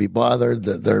don't want to be bothered,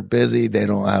 that they're busy, they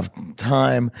don't have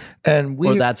time.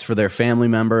 Or that's for their family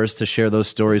members to share those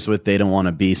stories with. They don't want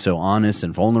to be so honest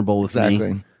and vulnerable with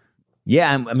me.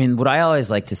 Yeah. I mean, what I always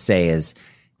like to say is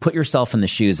put yourself in the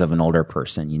shoes of an older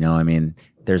person. I mean,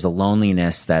 there's a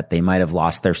loneliness that they might have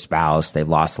lost their spouse. They've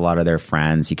lost a lot of their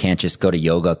friends. You can't just go to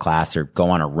yoga class or go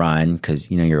on a run because,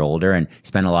 you're older and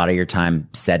spend a lot of your time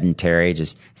sedentary,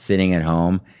 just sitting at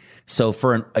home. So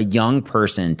for a young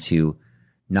person to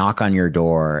knock on your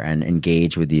door and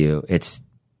engage with you, it's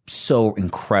so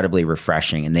incredibly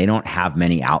refreshing, and they don't have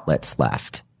many outlets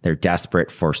left. They're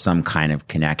desperate for some kind of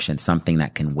connection, something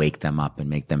that can wake them up and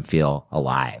make them feel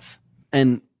alive.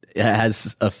 And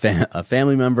as a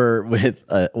family member with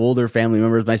older family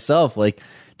members myself, like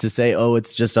to say,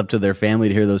 it's just up to their family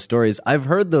to hear those stories. I've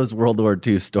heard those World War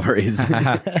II stories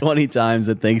 20 times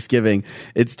at Thanksgiving.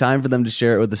 It's time for them to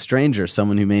share it with a stranger,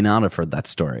 someone who may not have heard that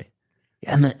story.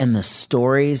 And the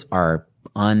stories are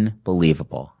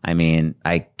unbelievable. I mean,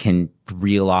 I can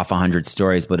reel off 100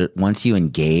 stories, but once you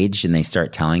engage and they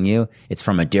start telling you, it's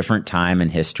from a different time in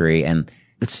history, and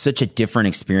it's such a different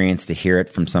experience to hear it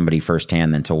from somebody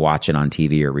firsthand than to watch it on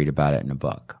TV or read about it in a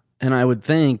book. And I would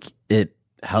think it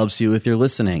helps you with your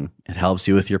listening. It helps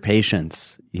you with your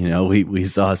patience. We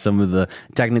saw some of the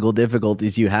technical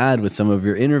difficulties you had with some of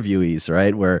your interviewees,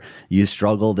 right? Where you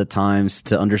struggled at times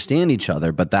to understand each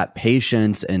other, but that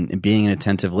patience and being an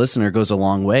attentive listener goes a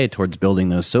long way towards building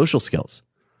those social skills.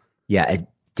 Yeah, it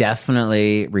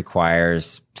definitely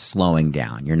requires slowing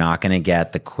down. You're not going to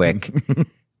get the quick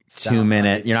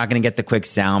 2-minute. You're not going to get the quick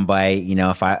sound bite.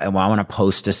 If I want to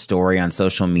post a story on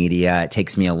social media, it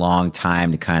takes me a long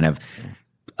time to kind of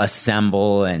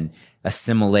assemble and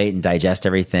assimilate and digest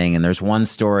everything. And there's one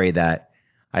story that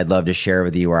I'd love to share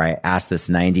with you where I asked this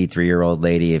 93-year-old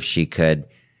lady if she could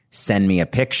send me a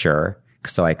picture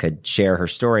so I could share her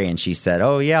story. And she said,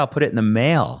 "Oh yeah, I'll put it in the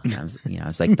mail." And I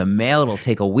was like, "The mail, it'll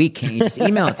take a week. Can't you just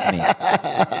email it to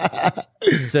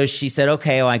me?" So she said,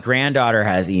 "Okay, well, my granddaughter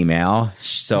has email,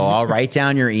 so I'll write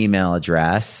down your email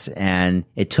address." And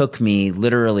it took me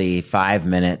literally 5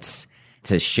 minutes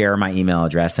to share my email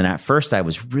address. And at first I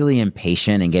was really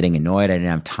impatient and getting annoyed. I didn't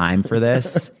have time for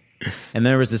this. And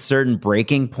there was a certain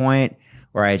breaking point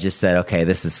where I just said, okay,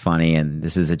 this is funny, and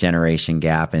this is a generation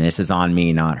gap, and this is on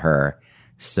me, not her.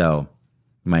 So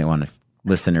you might want to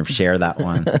listen or share that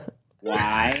one.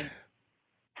 Why?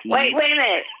 Wait a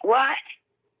minute. What?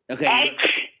 Okay. X?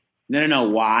 No.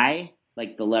 Y,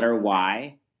 like the letter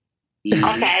Y. E.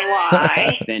 Okay,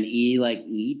 Y. Then E like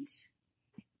eat.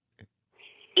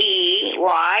 E,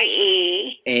 Y,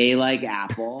 E. A like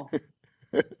apple.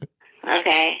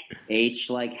 Okay. H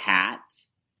like hat.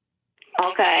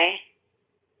 Okay.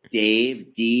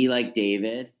 Dave, D like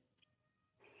David.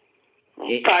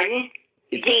 Pardon?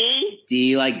 It's D?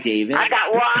 D like David. I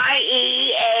got Y,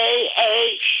 E, A,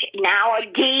 H. Now a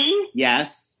D?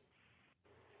 Yes.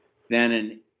 Then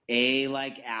an A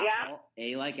like apple. Yeah.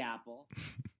 A like apple.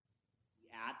 The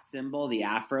at symbol, the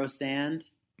Afro sand.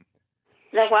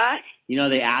 The what? You know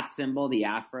the at symbol, the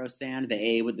Afro sand, the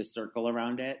A with the circle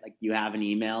around it. Like you have an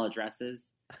email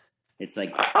addresses. It's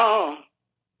like, Oh.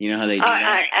 you know how they do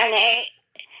that? An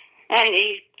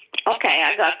A. Okay,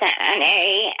 I got that. An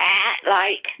A at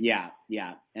like. Yeah.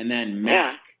 And then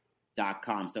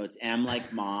Mac.com. So it's M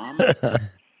like mom.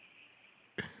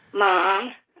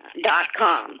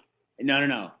 Mom.com.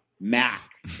 No.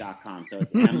 Mac.com. So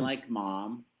it's M like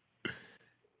mom.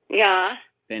 Yeah.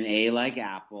 Then A like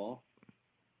apple.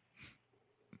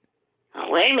 Oh,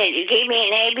 wait a minute, you gave me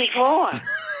an A before.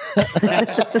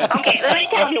 Okay, let me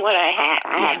tell you what I had.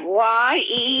 I had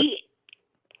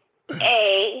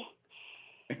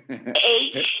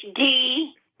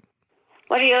YEAHD.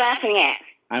 What are you laughing at?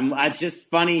 It's just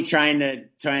funny trying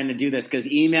to do this because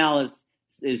email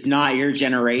is not your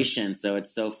generation, so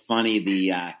it's so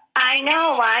funny. I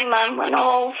know, I'm an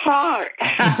old fart.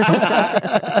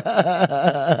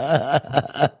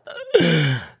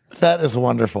 That is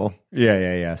wonderful.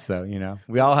 Yeah. So,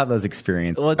 we all have those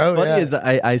experiences. What's funny is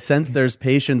I sense there's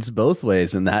patience both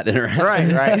ways in that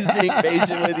interaction. Right. He's being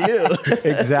patient with you.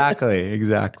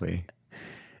 Exactly.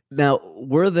 Now,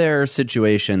 were there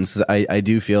situations, I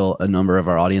do feel a number of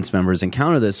our audience members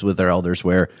encounter this with their elders,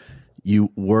 where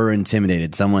you were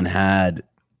intimidated? Someone had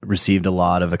received a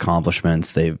lot of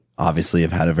accomplishments. They obviously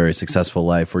have had a very successful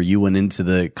life, where you went into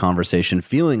the conversation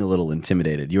feeling a little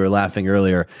intimidated. You were laughing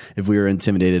earlier if we were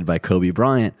intimidated by Kobe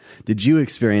Bryant. Did you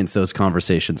experience those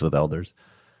conversations with elders?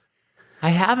 I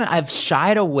haven't. I've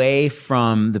shied away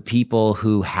from the people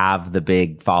who have the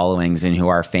big followings and who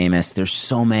are famous. There's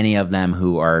so many of them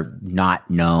who are not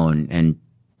known and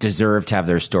deserve to have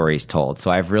their stories told.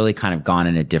 So I've really kind of gone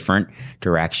in a different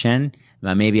direction.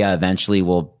 Maybe I eventually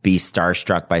will be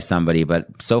starstruck by somebody,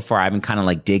 but so far I've been kind of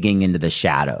like digging into the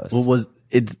shadows. Well,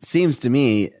 it seems to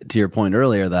me, to your point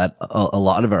earlier, that a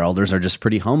lot of our elders are just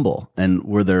pretty humble. And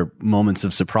were there moments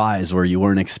of surprise where you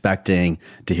weren't expecting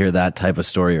to hear that type of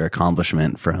story or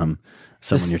accomplishment from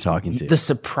someone you're talking to? The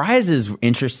surprises,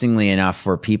 interestingly enough,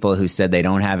 were people who said they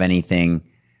don't have anything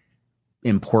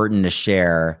important to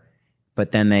share.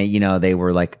 But then they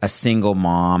were like a single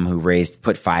mom who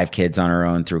put 5 kids on her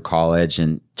own through college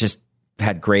and just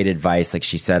had great advice. Like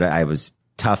she said, I was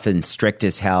tough and strict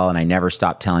as hell, and I never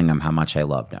stopped telling them how much I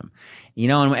loved them.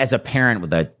 And as a parent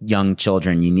with young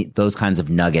children, you need those kinds of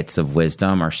nuggets of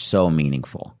wisdom are so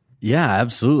meaningful. Yeah,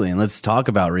 absolutely. And let's talk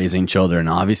about raising children.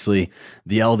 Obviously,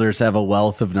 the elders have a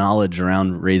wealth of knowledge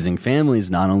around raising families,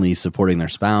 not only supporting their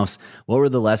spouse. What were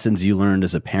the lessons you learned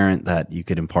as a parent that you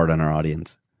could impart on our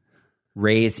audience?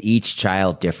 Raise each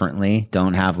child differently.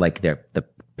 Don't have like the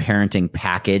parenting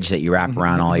package that you wrap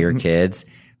around all your kids.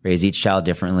 Raise each child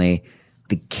differently.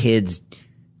 The kids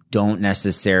don't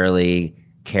necessarily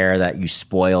care that you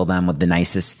spoil them with the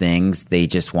nicest things. They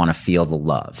just want to feel the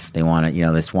love. They want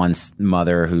to, this one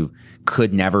mother who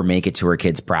could never make it to her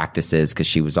kids' practices because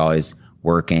she was always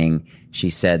working. She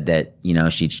said that,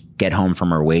 she'd get home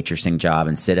from her waitressing job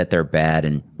and sit at their bed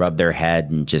and rub their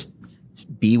head and just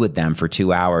be with them for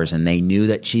 2 hours, and they knew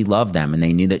that she loved them, and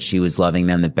they knew that she was loving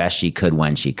them the best she could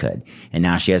when she could. And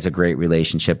now she has a great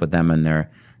relationship with them in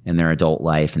their adult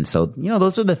life. And so,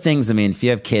 those are the things. I mean, if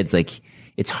you have kids, like,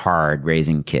 it's hard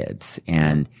raising kids,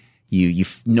 and you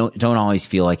don't always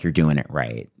feel like you're doing it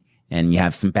right. And you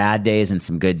have some bad days and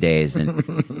some good days, and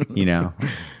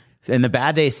and the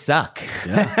bad days suck.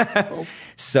 Yeah.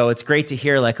 So it's great to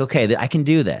hear, like, okay, I can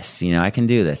do this. I can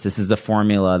do this. This is a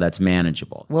formula that's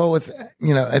manageable. Well, with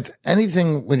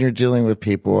anything when you're dealing with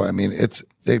people, I mean,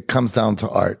 it comes down to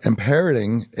art, and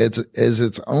parenting is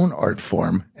its own art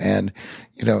form. And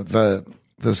the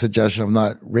suggestion of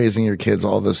not raising your kids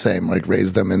all the same, like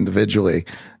raise them individually,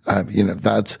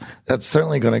 that's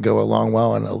certainly going to go a long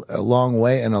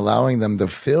way in allowing them to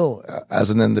feel as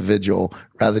an individual,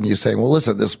 rather than you saying, well,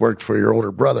 listen, this worked for your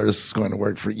older brother, this is going to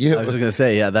work for you. I was going to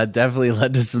say, yeah, that definitely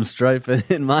led to some strife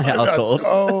in my household.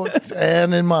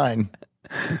 And in mine.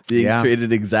 Being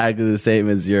treated exactly the same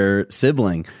as your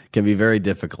sibling can be very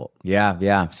difficult.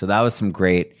 Yeah. So that was some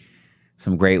great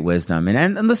wisdom.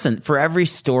 And listen, for every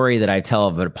story that I tell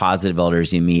about positive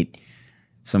elders, you meet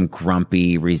some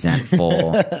grumpy,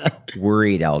 resentful,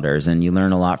 worried elders, and you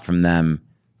learn a lot from them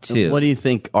too. What do you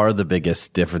think are the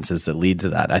biggest differences that lead to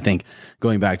that? I think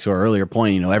going back to our earlier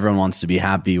point, everyone wants to be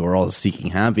happy. We're all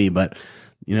seeking happy, but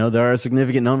there are a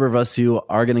significant number of us who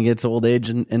are going to get to old age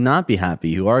and not be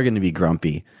happy, who are going to be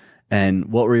grumpy.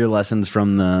 And what were your lessons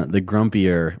from the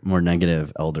grumpier, more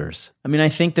negative elders? I mean, I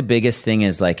think the biggest thing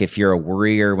is like if you're a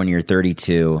worrier when you're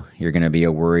 32, you're going to be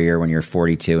a worrier when you're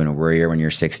 42 and a worrier when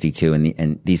you're 62.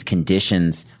 And these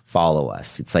conditions follow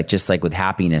us. It's like just like with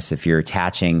happiness, if you're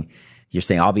saying,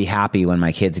 I'll be happy when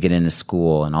my kids get into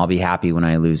school, and I'll be happy when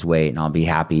I lose weight, and I'll be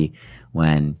happy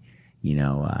when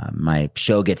my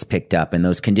show gets picked up, and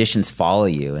those conditions follow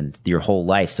you and your whole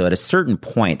life. So at a certain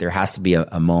point, there has to be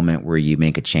a moment where you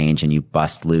make a change and you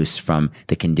bust loose from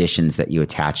the conditions that you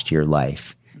attach to your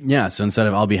life. Yeah. So instead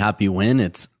of I'll be happy when,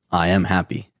 it's I am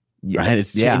happy, right?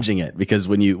 It's changing it, because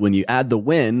when you add the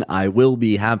when, I will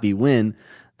be happy when,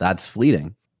 that's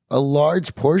fleeting. A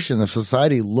large portion of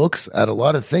society looks at a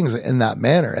lot of things in that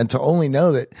manner, and to only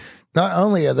know that not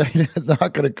only are they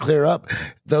not going to clear up,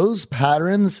 those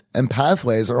patterns and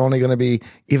pathways are only going to be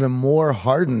even more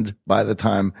hardened by the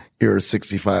time you're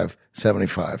 65,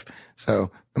 75.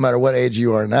 So no matter what age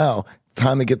you are now,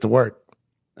 time to get to work.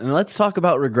 And let's talk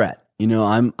about regret.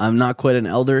 I'm not quite an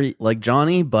elder like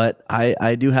Johnny, but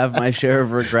I do have my share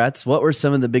of regrets. What were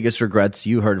some of the biggest regrets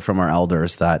you heard from our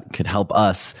elders that could help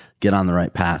us get on the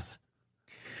right path?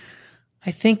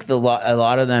 I think a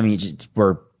lot of them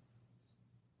were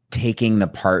taking the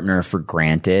partner for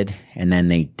granted, and then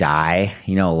they die.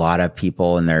 A lot of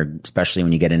people especially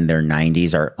when you get into their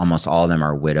 90s, almost all of them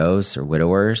are widows or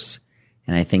widowers.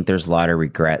 And I think there's a lot of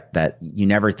regret that you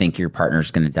never think your partner's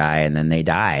going to die, and then they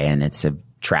die, and it's a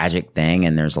tragic thing,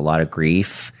 and there's a lot of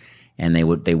grief, and they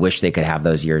wish they could have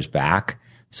those years back.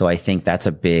 So I think that's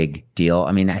a big deal.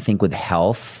 I mean, I think with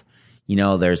health,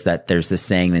 there's this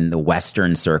saying in the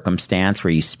Western circumstance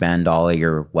where you spend all of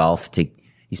your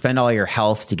you spend all your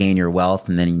health to gain your wealth,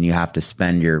 and then you have to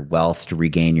spend your wealth to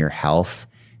regain your health.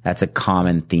 That's a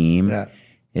common theme. Yeah.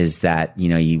 Is that,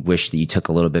 you wish that you took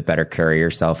a little bit better care of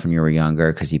yourself when you were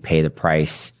younger, because you pay the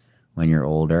price when you're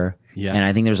older. Yeah. And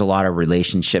I think there's a lot of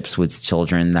relationships with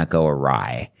children that go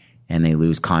awry, and they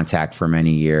lose contact for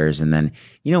many years. And then,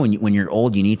 when you're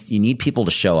old, you need people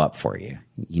to show up for you.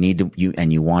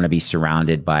 You want to be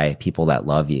surrounded by people that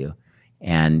love you.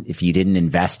 And if you didn't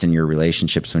invest in your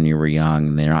relationships when you were young,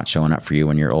 and they're not showing up for you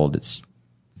when you're old, it's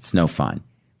no fun.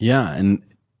 Yeah. And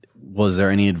was there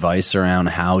any advice around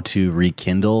how to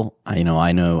rekindle? I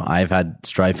know I've had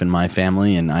strife in my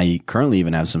family, and I currently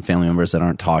even have some family members that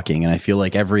aren't talking. And I feel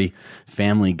like every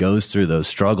family goes through those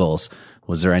struggles.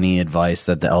 Was there any advice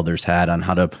that the elders had on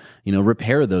how to,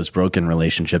 repair those broken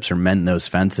relationships or mend those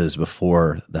fences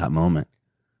before that moment?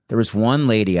 There was one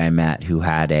lady I met who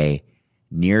had a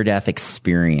near-death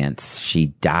experience. She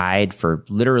died for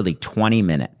literally 20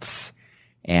 minutes,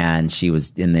 and she was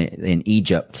in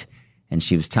Egypt, and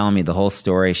she was telling me the whole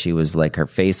story. She was like, her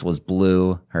face was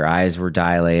blue, her eyes were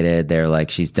dilated. They're like,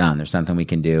 she's done. There's nothing we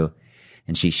can do.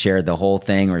 And she shared the whole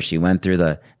thing where she went through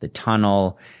the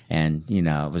tunnel, and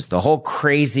it was the whole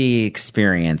crazy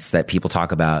experience that people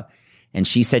talk about. And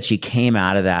she said she came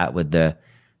out of that with the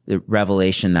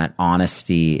revelation that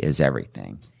honesty is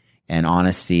everything. And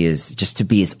honesty is just to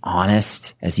be as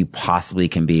honest as you possibly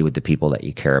can be with the people that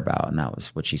you care about. And that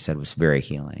was what she said was very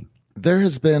healing. There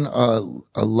has been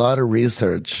a lot of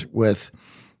research with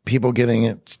people getting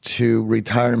it to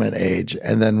retirement age,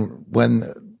 and then when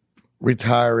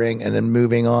retiring and then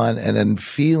moving on, and then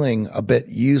feeling a bit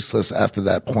useless after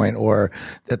that point, or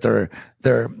that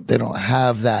they don't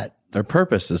have that. Their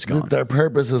purpose is gone. Their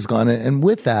purpose is gone. And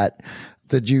with that,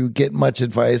 did you get much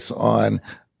advice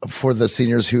for the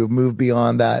seniors who move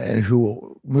beyond that and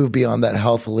who move beyond that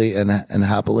healthily and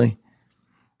happily?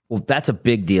 Well, that's a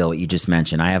big deal, what you just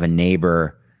mentioned. I have a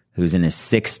neighbor who's in his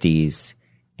 60s,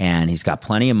 and he's got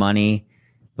plenty of money,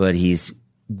 but he's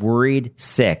worried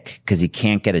sick because he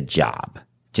can't get a job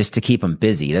just to keep him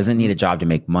busy. He doesn't need a job to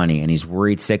make money, and he's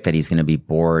worried sick that he's going to be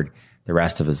bored the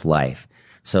rest of his life.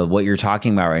 So what you're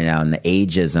talking about right now, and the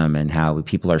ageism and how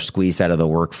people are squeezed out of the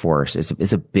workforce,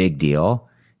 is a big deal.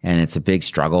 And it's a big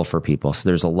struggle for people. So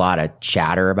there's a lot of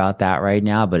chatter about that right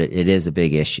now, but it is a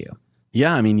big issue.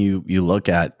 Yeah. I mean, you look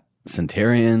at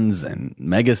centenarians and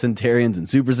mega centenarians and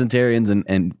super centenarians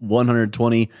and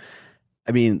 120.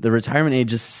 I mean, the retirement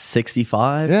age is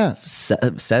 65, yeah.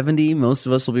 70. Most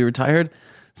of us will be retired.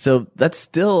 So that's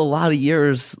still a lot of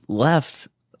years left,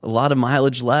 a lot of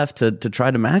mileage left to try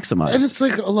to maximize. And it's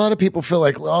like a lot of people feel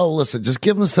like, oh, listen, just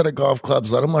give them a set of golf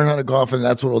clubs, let them learn how to golf, and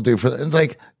that's what it'll do for them. It's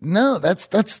like, no,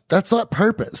 that's not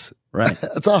purpose. Right.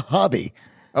 It's a hobby.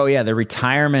 Oh yeah, the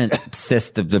retirement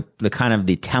system, the kind of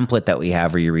the template that we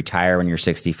have where you retire when you're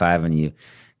 65 and you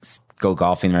go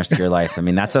golfing the rest of your life. I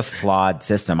mean, that's a flawed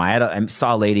system. I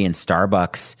saw a lady in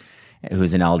Starbucks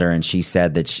who's an elder, and she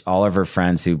said that all of her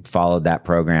friends who followed that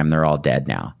program, they're all dead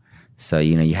now. So,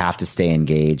 you have to stay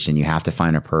engaged and you have to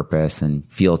find a purpose and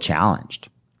feel challenged.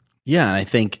 Yeah, and I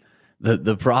think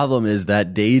the problem is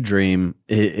that daydream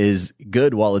is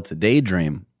good while it's a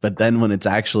daydream, but then when it's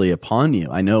actually upon you.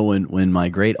 I know when my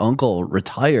great uncle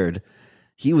retired,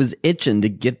 he was itching to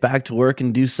get back to work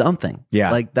and do something. Yeah.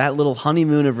 Like that little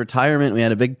honeymoon of retirement. We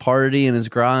had a big party in his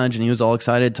garage and he was all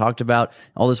excited, talked about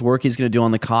all this work he's going to do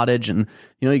on the cottage. And,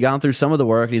 he got through some of the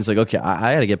work and he's like, okay,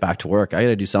 I got to get back to work. I got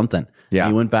to do something. Yeah.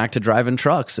 And he went back to driving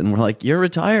trucks and we're like, you're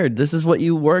retired. This is what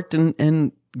you worked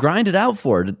and grinded out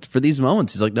for these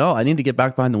moments. He's like, no, I need to get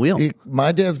back behind the wheel.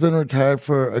 My dad's been retired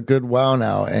for a good while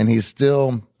now, and he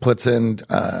still puts in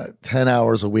 10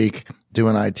 hours a week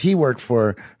doing IT work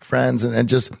for friends and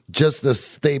just to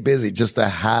stay busy, just to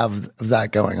have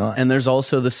that going on. And there's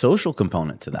also the social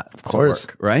component to that. Of course.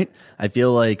 Work, right? I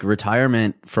feel like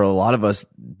retirement for a lot of us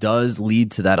does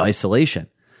lead to that isolation.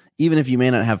 Even if you may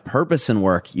not have purpose in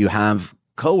work, you have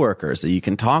coworkers that you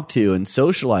can talk to and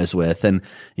socialize with. And,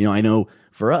 I know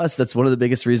for us, that's one of the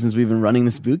biggest reasons we've been running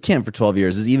this boot camp for 12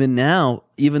 years is even now,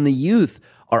 even the youth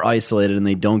are isolated and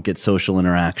they don't get social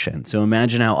interaction. So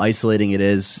imagine how isolating it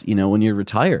is, when you're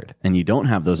retired and you don't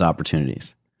have those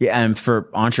opportunities. Yeah, and for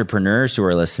entrepreneurs who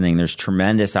are listening, there's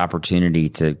tremendous opportunity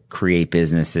to create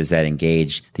businesses that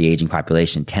engage the aging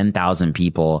population. 10,000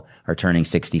 people are turning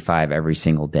 65 every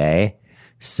single day.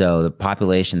 So the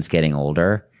population's getting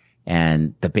older,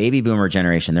 and the baby boomer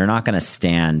generation, they're not going to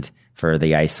stand for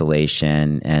the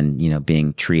isolation and,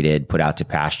 being treated, put out to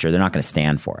pasture. They're not going to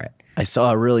stand for it. I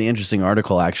saw a really interesting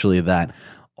article actually that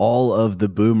all of the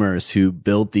boomers who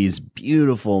built these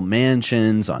beautiful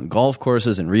mansions on golf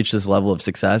courses and reached this level of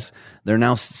success, they're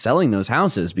now selling those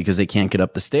houses because they can't get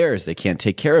up the stairs. They can't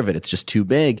take care of it. It's just too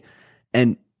big.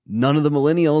 And none of the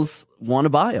millennials want to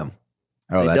buy them.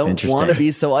 Oh, that's interesting. They don't want to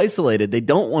be so isolated. They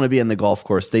don't want to be in the golf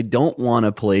course. They don't want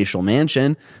a palatial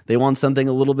mansion. They want something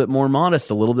a little bit more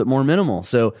modest, a little bit more minimal.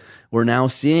 So we're now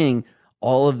seeing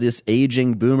all of this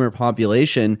aging boomer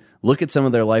population look at some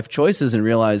of their life choices and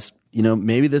realize,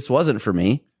 maybe this wasn't for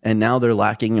me. And now they're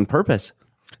lacking in purpose.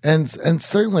 And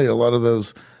certainly a lot of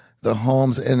the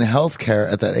homes in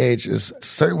healthcare at that age is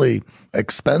certainly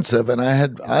expensive. And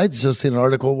I just seen an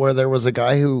article where there was a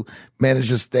guy who managed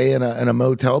to stay in a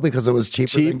motel because it was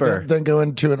cheaper. Than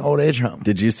going to an old age home.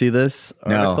 Did you see this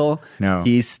article? No.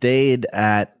 He stayed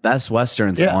at Best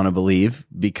Westerns, I want to believe,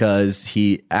 because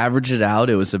he averaged it out.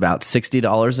 It was about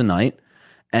 $60 a night.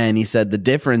 And he said the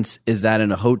difference is that in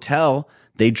a hotel,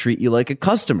 they treat you like a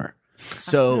customer.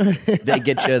 So they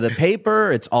get you the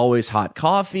paper. It's always hot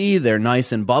coffee. They're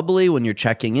nice and bubbly when you're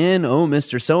checking in. Oh,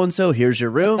 Mr. So-and-so, here's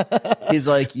your room. He's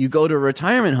like, you go to a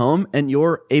retirement home and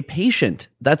you're a patient.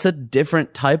 That's a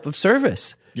different type of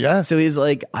service. Yeah. So he's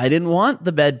like, I didn't want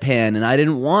the bedpan and I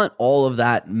didn't want all of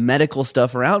that medical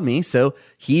stuff around me. So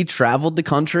he traveled the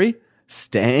country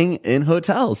staying in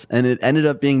hotels, and it ended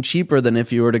up being cheaper than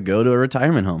if you were to go to a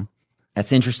retirement home.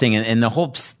 That's interesting. And the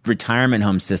whole retirement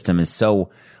home system is so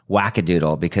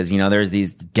wackadoodle because, there's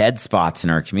these dead spots in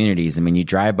our communities. I mean, you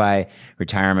drive by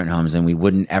retirement homes and we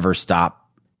wouldn't ever stop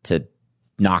to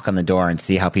knock on the door and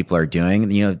see how people are doing.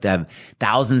 They have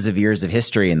thousands of years of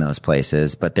history in those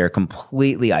places, but they're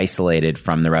completely isolated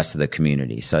from the rest of the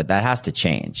community. So that has to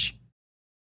change.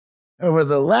 Over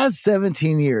the last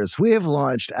 17 years, we have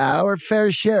launched our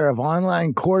fair share of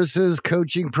online courses,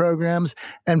 coaching programs,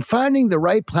 and finding the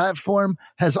right platform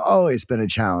has always been a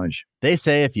challenge. They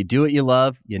say if you do what you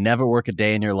love, you never work a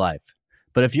day in your life.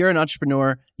 But if you're an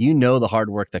entrepreneur, you know the hard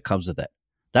work that comes with it.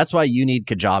 That's why you need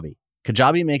Kajabi.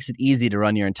 Kajabi makes it easy to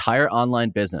run your entire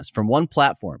online business from one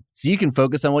platform so you can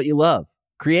focus on what you love,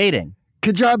 creating.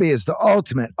 Kajabi is the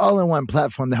ultimate all-in-one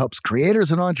platform that helps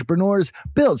creators and entrepreneurs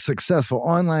build successful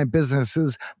online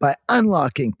businesses by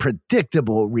unlocking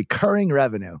predictable recurring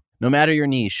revenue. No matter your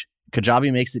niche,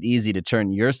 Kajabi makes it easy to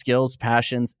turn your skills,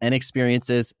 passions, and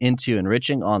experiences into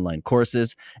enriching online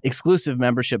courses, exclusive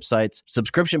membership sites,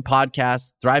 subscription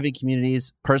podcasts, thriving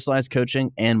communities, personalized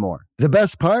coaching, and more. The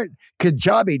best part?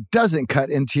 Kajabi doesn't cut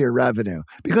into your revenue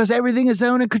because everything is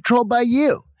owned and controlled by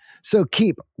you. So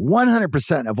keep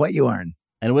 100% of what you earn.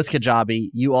 And with Kajabi,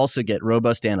 you also get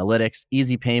robust analytics,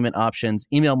 easy payment options,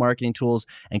 email marketing tools,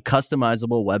 and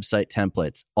customizable website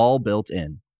templates, all built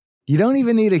in. You don't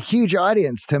even need a huge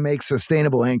audience to make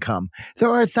sustainable income. There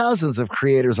are thousands of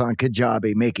creators on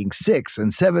Kajabi making 6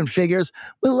 and 7 figures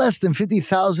with less than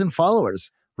 50,000 followers.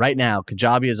 Right now,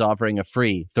 Kajabi is offering a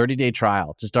free 30-day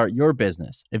trial to start your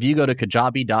business if you go to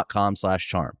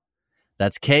kajabi.com/charm.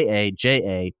 That's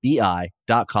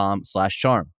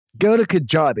KAJABI.com/charm. Go to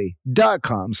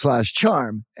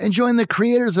kajabi.com/charm and join the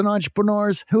creators and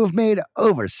entrepreneurs who have made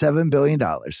over $7 billion.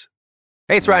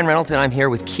 Hey, it's Ryan Reynolds, and I'm here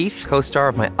with Keith, co-star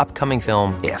of my upcoming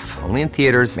film, If, only in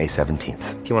theaters May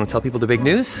 17th. Do you want to tell people the big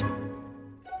news?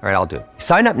 All right, I'll do it.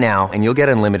 Sign up now and you'll get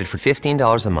unlimited for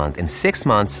 $15 a month and 6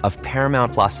 months of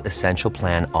Paramount Plus Essential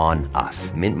Plan on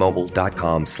us.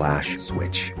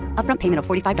 MintMobile.com/switch. Upfront payment of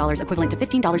 $45 equivalent to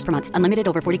 $15 per month. Unlimited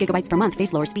over 40 gigabytes per month.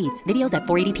 Face lower speeds. Videos at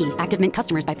 480p. Active Mint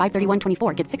customers by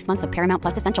 531.24 get 6 months of Paramount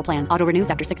Plus Essential Plan. Auto renews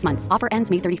after 6 months. Offer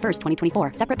ends May 31st,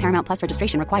 2024. Separate Paramount Plus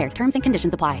registration required. Terms and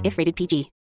conditions apply if rated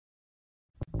PG.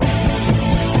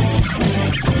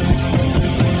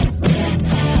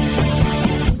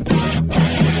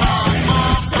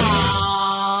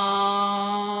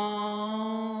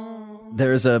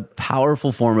 There's a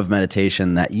powerful form of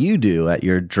meditation that you do at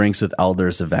your Drinks with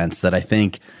Elders events that I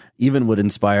think even would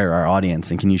inspire our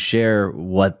audience. And can you share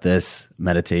what this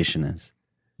meditation is?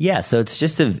 Yeah, so it's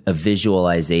just a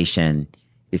visualization.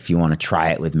 If you want to try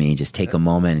it with me, just take a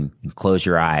moment and close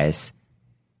your eyes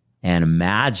and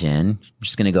imagine, I'm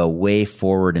just going to go way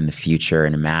forward in the future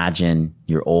and imagine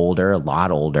you're older, a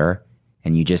lot older,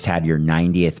 and you just had your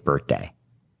 90th birthday.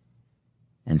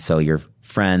 And so your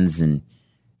friends and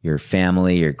your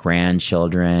family, your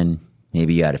grandchildren,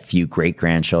 maybe you had a few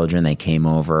great-grandchildren, they came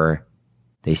over,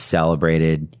 they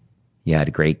celebrated, you had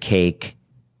a great cake,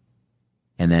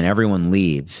 and then everyone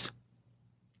leaves.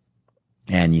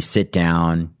 And you sit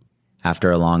down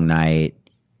after a long night,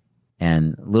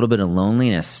 and a little bit of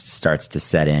loneliness starts to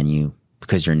set in you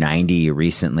because you're 90, you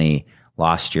recently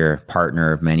lost your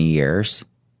partner of many years.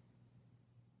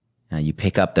 You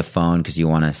pick up the phone because you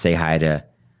want to say hi to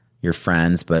your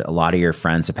friends, but a lot of your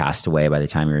friends have passed away by the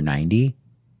time you're 90.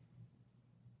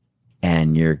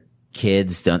 And your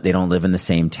kids don't live in the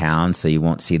same town, so you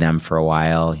won't see them for a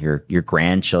while. Your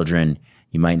grandchildren,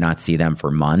 you might not see them for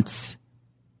months.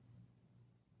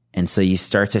 And so you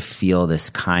start to feel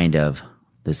this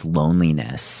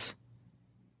loneliness.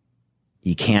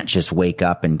 You can't just wake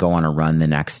up and go on a run the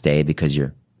next day because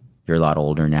you're a lot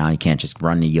older now. You can't just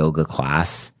run a yoga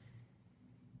class.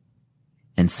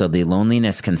 And so the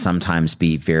loneliness can sometimes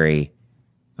be very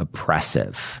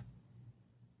oppressive,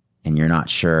 and you're not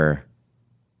sure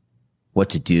what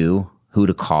to do, who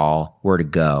to call, where to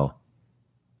go.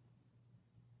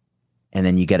 And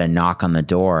then you get a knock on the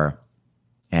door,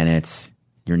 and it's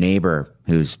your neighbor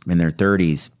who's in their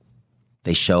 30s.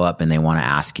 They show up and they want to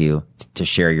ask you to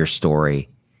share your story.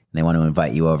 And they want to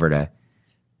invite you over to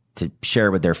share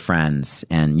with their friends.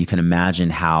 And you can imagine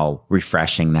how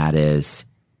refreshing that is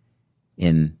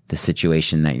in the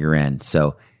situation that you're in.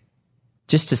 So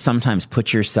just to sometimes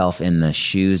put yourself in the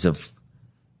shoes of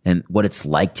and what it's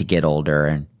like to get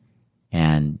older.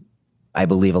 And I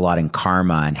believe a lot in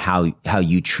karma, and how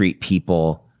you treat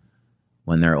people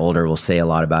when they're older will say a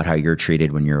lot about how you're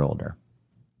treated when you're older.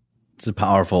 It's a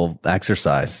powerful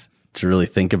exercise to really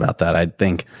think about that. I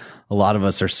think a lot of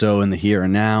us are so in the here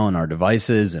and now and our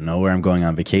devices and know where I'm going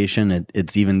on vacation.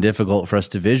 It's even difficult for us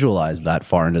to visualize that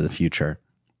far into the future.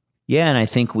 Yeah, and I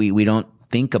think we don't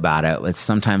think about it.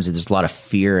 Sometimes there's a lot of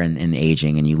fear in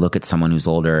aging, and you look at someone who's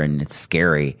older and it's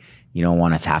scary. You don't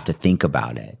want to have to think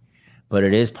about it. But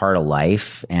it is part of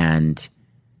life, and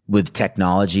with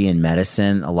technology and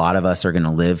medicine, a lot of us are going to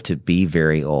live to be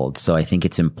very old. So I think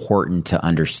it's important to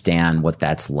understand what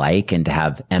that's like and to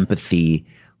have empathy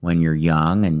when you're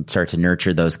young and start to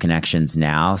nurture those connections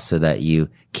now so that you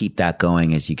keep that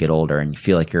going as you get older and you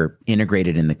feel like you're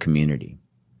integrated in the community.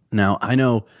 Now, I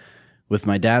know with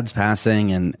my dad's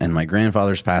passing and my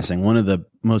grandfather's passing, one of the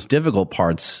most difficult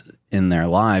parts in their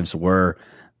lives were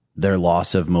their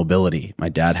loss of mobility. My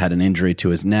dad had an injury to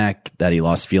his neck that he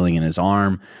lost feeling in his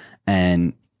arm.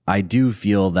 And I do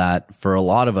feel that for a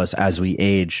lot of us, as we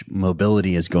age,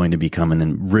 mobility is going to become a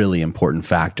really important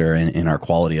factor in our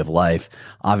quality of life.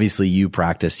 Obviously, you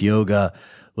practice yoga.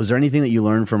 Was there anything that you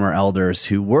learned from our elders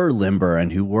who were limber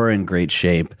and who were in great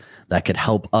shape that could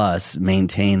help us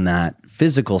maintain that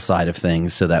physical side of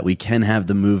things so that we can have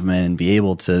the movement and be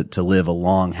able to live a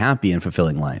long, happy, and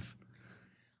fulfilling life?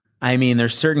 I mean,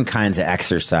 there's certain kinds of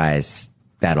exercise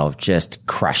that'll just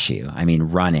crush you. I mean,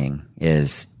 running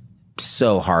is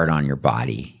so hard on your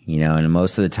body, and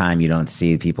most of the time you don't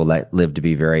see people that live to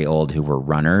be very old who were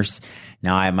runners.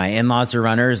 Now, my in-laws are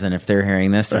runners, and if they're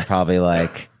hearing this, they're probably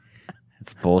like,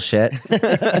 it's bullshit.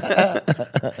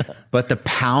 But the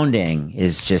pounding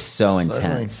is just so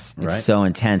intense. Right? It's so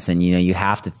intense. And, you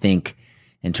have to think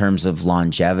in terms of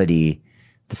longevity.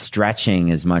 The stretching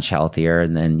is much healthier,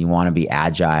 and then you want to be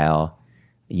agile.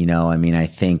 I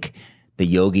think the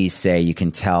yogis say you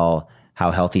can tell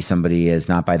how healthy somebody is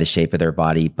not by the shape of their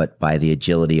body, but by the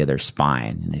agility of their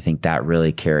spine. And I think that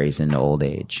really carries into old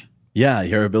age. Yeah,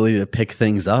 your ability to pick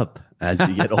things up as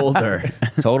you get older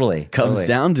Totally. comes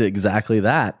down to exactly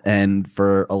that. And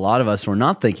for a lot of us, we're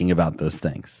not thinking about those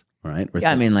things, right?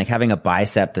 I mean, like having a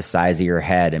bicep the size of your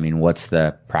head. I mean, what's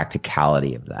the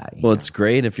practicality of that? Well, it's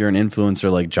great if you're an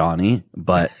influencer like Johnny,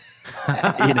 but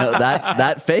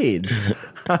that fades.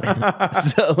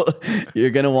 So you're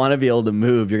going to want to be able to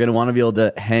move. You're going to want to be able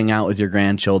to hang out with your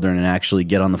grandchildren and actually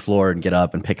get on the floor and get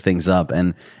up and pick things up.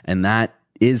 And that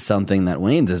is something that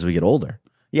wanes as we get older.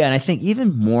 Yeah, and I think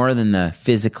even more than the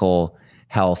physical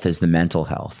health is the mental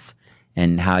health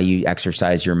and how you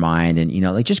exercise your mind and,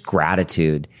 like just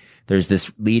gratitude. There's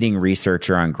this leading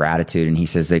researcher on gratitude, and he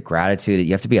says that gratitude,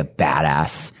 you have to be a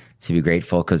badass to be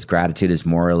grateful because gratitude is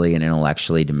morally and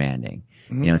intellectually demanding.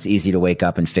 Mm-hmm. It's easy to wake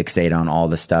up and fixate on all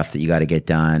the stuff that you got to get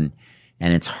done.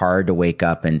 And it's hard to wake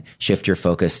up and shift your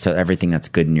focus to everything that's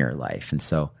good in your life. And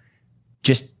so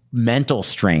just mental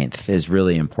strength is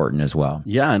really important as well.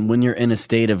 Yeah. And when you're in a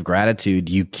state of gratitude,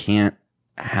 you can't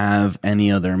have any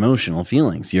other emotional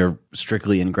feelings. You're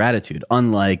strictly in gratitude.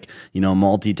 Unlike,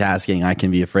 multitasking, I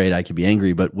can be afraid, I can be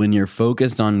angry. But when you're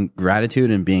focused on gratitude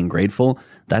and being grateful,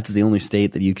 that's the only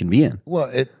state that you can be in.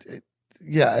 Well,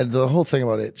 the whole thing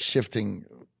about it shifting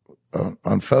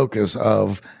on focus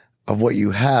of what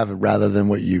you have rather than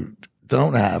what you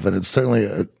don't have. And it's certainly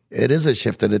it is a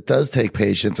shift, and it does take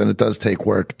patience and it does take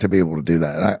work to be able to do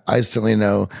that. And I certainly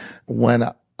know when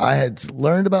I had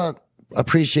learned about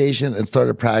appreciation and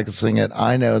started practicing it,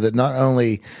 I know that not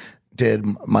only did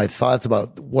my thoughts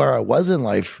about where I was in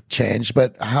life change,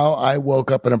 but how I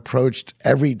woke up and approached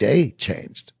every day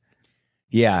changed.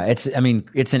 Yeah, it's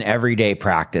an everyday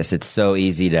practice. It's so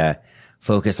easy to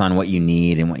focus on what you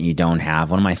need and what you don't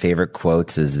have. One of my favorite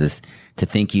quotes is this: to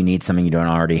think you need something you don't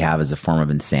already have is a form of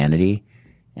insanity.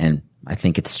 And I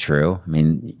think it's true. I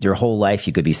mean, your whole life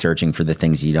you could be searching for the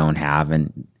things you don't have.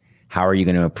 And how are you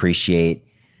going to appreciate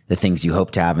the things you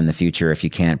hope to have in the future if you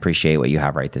can't appreciate what you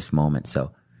have right this moment?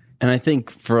 So, and I think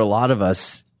for a lot of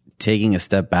us, taking a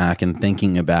step back and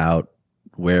thinking about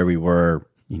where we were,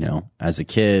 as a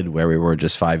kid, where we were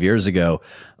just 5 years ago,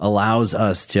 allows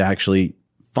us to actually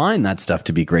find that stuff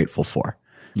to be grateful for.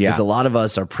 Yeah. Because a lot of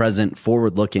us are present,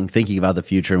 forward looking, thinking about the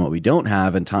future and what we don't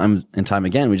have. And time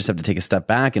again, we just have to take a step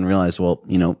back and realize,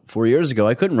 4 years ago,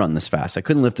 I couldn't run this fast. I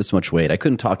couldn't lift this much weight. I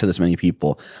couldn't talk to this many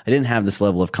people. I didn't have this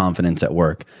level of confidence at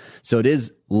work. So it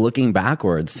is looking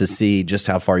backwards to see just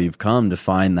how far you've come to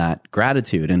find that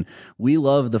gratitude. And we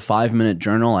love the 5-minute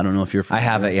journal. I don't know if you're familiar.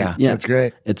 I have it. Yeah. Yeah. That's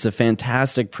great. It's a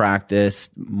fantastic practice.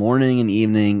 Morning and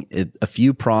evening, a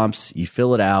few prompts, you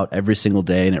fill it out every single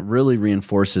day, and it really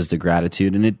reinforces the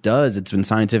gratitude. And it's been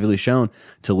scientifically shown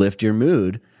to lift your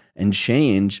mood and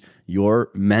change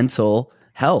your mental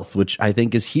health, which I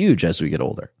think is huge as we get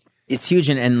older. It's huge.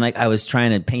 And like I was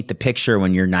trying to paint the picture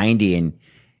when you're 90 and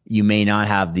you may not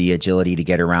have the agility to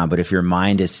get around, but if your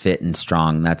mind is fit and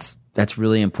strong, that's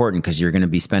really important because you're going to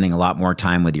be spending a lot more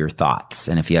time with your thoughts.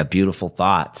 And if you have beautiful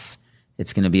thoughts,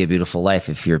 it's going to be a beautiful life.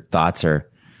 If your thoughts are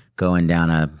going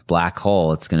down a black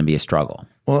hole, it's going to be a struggle.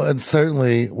 Well, and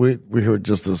certainly we were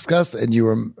just discussed, and you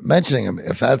were mentioning them.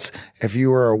 If you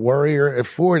were a warrior at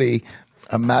 40,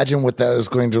 imagine what that is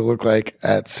going to look like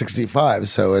at 65.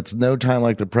 So it's no time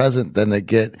like the present than to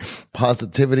get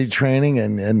positivity training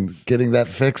and getting that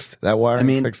fixed, that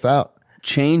wiring fixed out.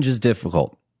 Change is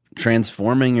difficult.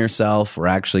 Transforming yourself,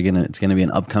 it's going to be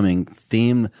an upcoming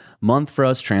theme month for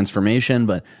us, transformation,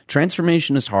 but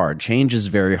transformation is hard. Change is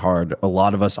very hard. A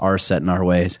lot of us are set in our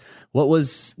ways. What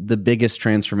was the biggest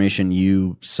transformation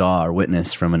you saw or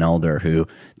witnessed from an elder who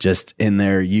just in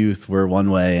their youth were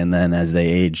one way and then as they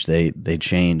aged, they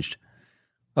changed?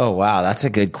 Oh, wow. That's a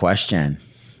good question.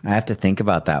 I have to think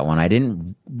about that one. I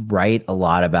didn't write a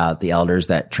lot about the elders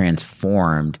that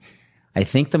transformed. I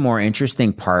think the more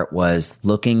interesting part was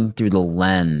looking through the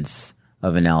lens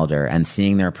of an elder and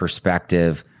seeing their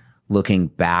perspective, looking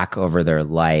back over their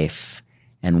life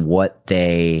and what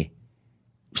they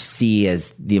see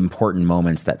as the important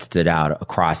moments that stood out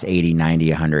across 80, 90,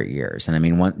 100 years. And I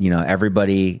mean,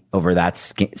 everybody over that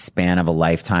span of a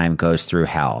lifetime goes through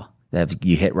hell.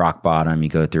 You hit rock bottom, you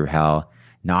go through hell.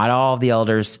 Not all of the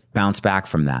elders bounce back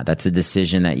from that. That's a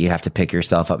decision that you have to pick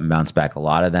yourself up and bounce back. A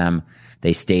lot of them,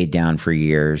 they stayed down for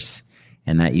years,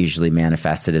 and that usually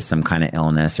manifested as some kind of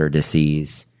illness or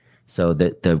disease. So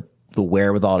the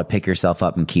wherewithal to pick yourself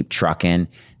up and keep trucking,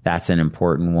 that's an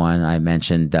important one. I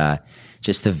mentioned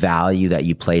just the value that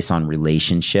you place on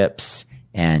relationships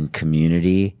and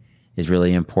community is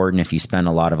really important. If you spend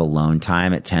a lot of alone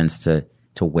time, it tends to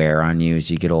wear on you as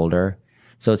you get older.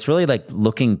 So it's really like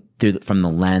looking through from the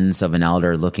lens of an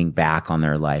elder, looking back on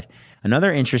their life.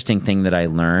 Another interesting thing that I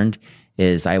learned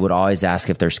is I would always ask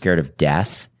if they're scared of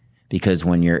death, because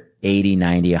when you're 80,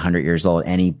 90, 100 years old,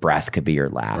 any breath could be your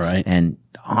last. Right. And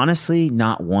honestly,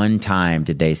 not one time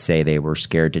did they say they were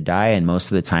scared to die. And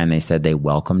most of the time they said they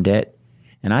welcomed it.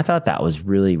 And I thought that was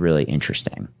really, really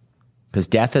interesting, because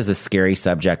death is a scary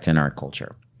subject in our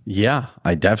culture. Yeah,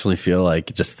 I definitely feel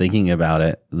like, just thinking about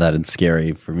it, that it's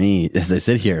scary for me as I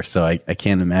sit here. So I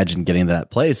can't imagine getting to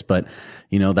that place. But,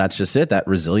 that's just it. That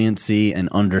resiliency and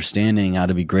understanding how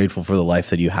to be grateful for the life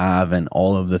that you have and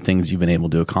all of the things you've been able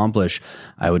to accomplish,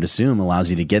 I would assume allows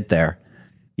you to get there.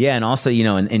 Yeah. And also,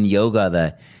 in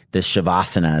yoga, the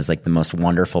shavasana is like the most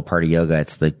wonderful part of yoga.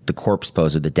 It's the corpse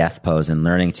pose or the death pose, and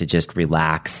learning to just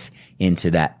relax into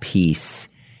that peace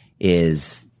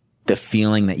is the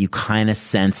feeling that you kind of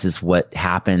sense is what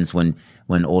happens when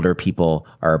older people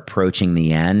are approaching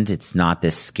the end. It's not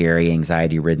this scary,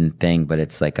 anxiety-ridden thing, but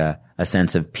it's like a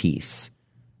sense of peace.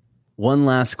 One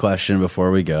last question before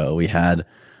we go. We had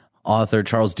author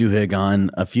Charles Duhigg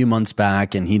on a few months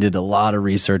back, and he did a lot of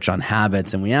research on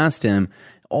habits. And we asked him,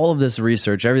 all of this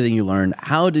research, everything you learned,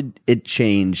 how did it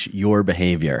change your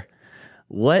behavior?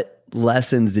 What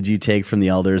lessons did you take from the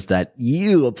elders that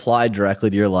you applied directly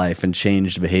to your life and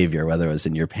changed behavior, whether it was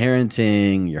in your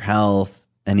parenting, your health,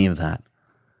 any of that?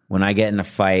 When I get in a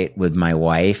fight with my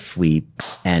wife, we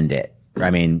end it.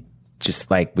 I mean, just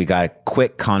like, we got a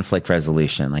quick conflict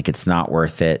resolution. Like, it's not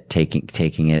worth it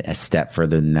taking it a step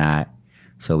further than that.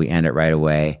 So we end it right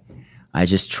away. I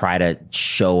just try to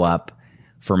show up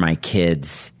for my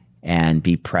kids and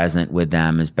be present with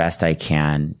them as best I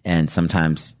can. And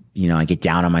sometimes, I get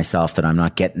down on myself that I'm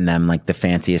not getting them like the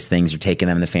fanciest things or taking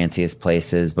them the fanciest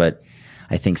places. But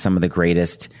I think some of the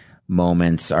greatest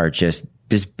moments are just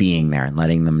being there and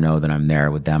letting them know that I'm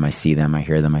there with them. I see them, I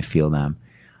hear them, I feel them.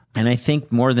 And I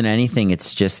think more than anything,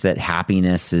 it's just that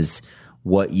happiness is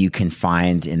what you can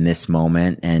find in this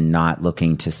moment, and not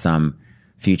looking to some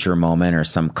future moment or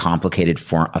some complicated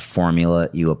a formula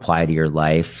you apply to your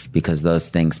life, because those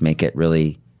things make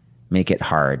it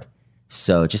hard.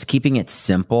 So just keeping it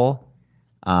simple,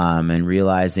 and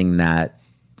realizing that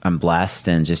I'm blessed,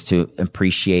 and just to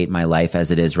appreciate my life as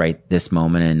it is right this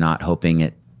moment, and not hoping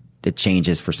it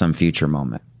changes for some future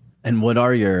moment. And what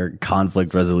are your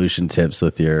conflict resolution tips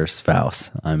with your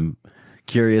spouse? I'm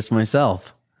curious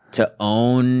myself. To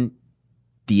own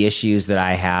the issues that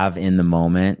I have in the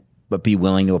moment, but be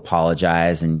willing to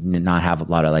apologize and not have a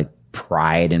lot of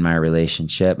pride in my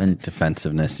relationship and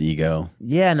defensiveness, ego.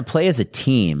 Yeah. And to play as a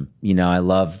team. I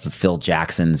love Phil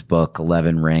Jackson's book,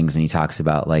 11 Rings. And he talks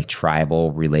about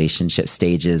tribal relationship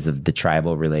stages of the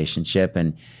tribal relationship.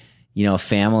 And,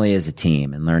 family is a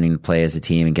team, and learning to play as a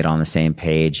team and get on the same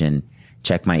page and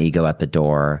check my ego at the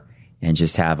door and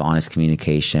just have honest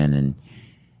communication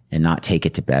and not take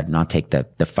it to bed, not take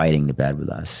the fighting to bed with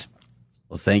us.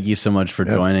 Well, thank you so much for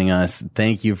joining us.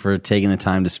 Thank you for taking the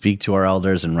time to speak to our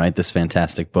elders and write this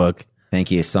fantastic book.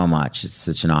 Thank you so much. It's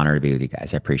such an honor to be with you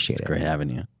guys. I appreciate it. It's great having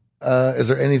you. Is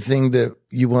there anything that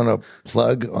you want to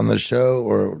plug on the show,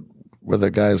 or where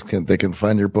the guys can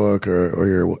find your book or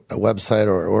your website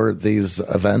or these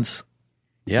events?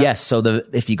 Yeah. Yes. So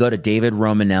if you go to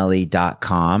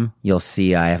davidromanelli.com, you'll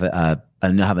see I have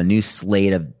a new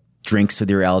slate of Drinks with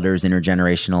Your Elders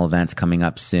intergenerational events coming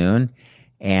up soon.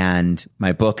 And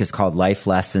my book is called Life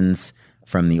Lessons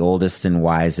from the Oldest and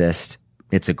Wisest.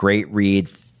 It's a great read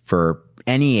for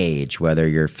any age, whether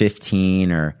you're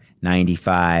 15 or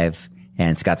 95, and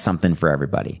it's got something for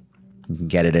everybody. You can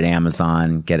get it at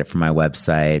Amazon, get it from my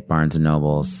website, Barnes &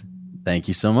 Nobles. Thank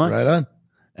you so much. Right on.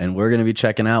 And we're going to be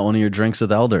checking out one of your Drinks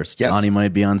with Elders. Yes. Johnny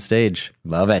might be on stage.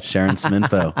 Love it. Sharing some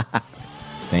info.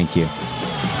 Thank you.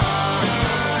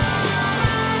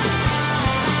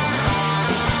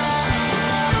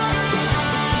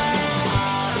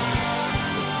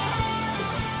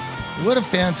 What a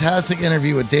fantastic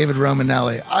interview with David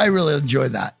Romanelli. I really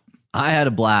enjoyed that. I had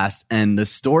a blast, and the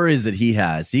stories that he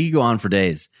has, he could go on for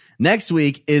days. Next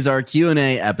week is our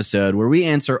Q&A episode where we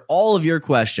answer all of your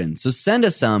questions. So send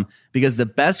us some, because the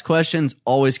best questions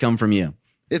always come from you.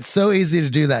 It's so easy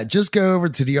to do that. Just go over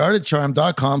to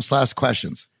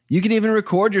theartofcharm.com/questions. You can even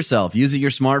record yourself using your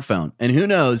smartphone. And who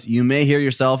knows, you may hear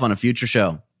yourself on a future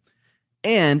show.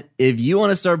 And if you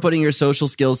want to start putting your social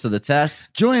skills to the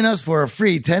test, join us for a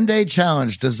free 10-day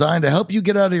challenge designed to help you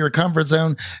get out of your comfort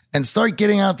zone and start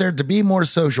getting out there to be more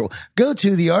social. Go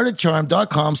to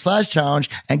theartofcharm.com/challenge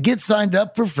and get signed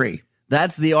up for free.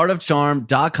 That's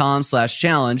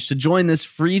theartofcharm.com/challenge to join this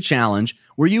free challenge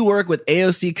where you work with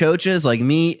AOC coaches like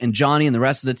me and Johnny and the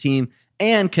rest of the team,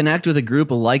 and connect with a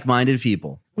group of like-minded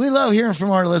people. We love hearing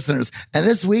from our listeners. And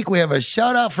this week we have a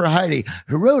shout out for Heidi,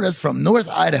 who wrote us from North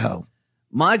Idaho.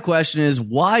 My question is,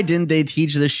 why didn't they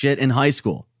teach this shit in high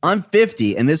school? I'm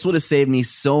 50 and this would have saved me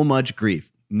so much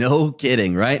grief. No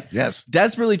kidding, right? Yes.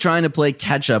 Desperately trying to play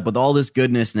catch up with all this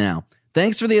goodness now.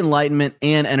 Thanks for the enlightenment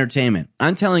and entertainment.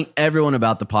 I'm telling everyone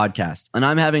about the podcast, and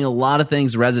I'm having a lot of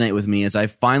things resonate with me as I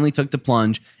finally took the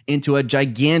plunge into a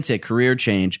gigantic career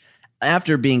change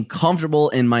after being comfortable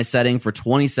in my setting for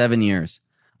 27 years.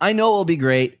 I know it will be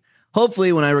great.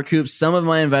 Hopefully, when I recoup some of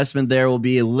my investment, there will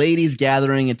be a ladies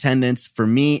gathering attendance for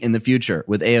me in the future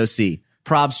with AOC.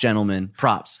 Props, gentlemen.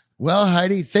 Props. Well,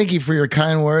 Heidi, thank you for your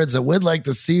kind words. I would like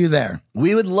to see you there.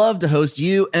 We would love to host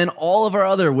you and all of our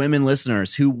other women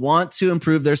listeners who want to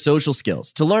improve their social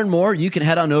skills. To learn more, you can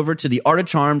head on over to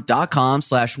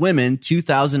theartofcharm.com/women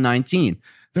 2019.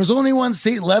 There's only one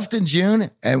seat left in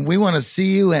June, and we want to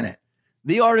see you in it.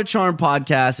 The Art of Charm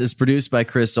podcast is produced by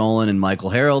Chris Olin and Michael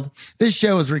Harold. This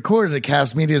show is recorded at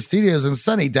Cast Media Studios in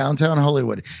sunny downtown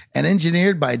Hollywood and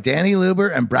engineered by Danny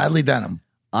Luber and Bradley Denham.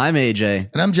 I'm AJ.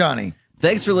 And I'm Johnny.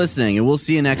 Thanks for listening, and we'll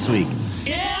see you next week.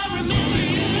 Yeah.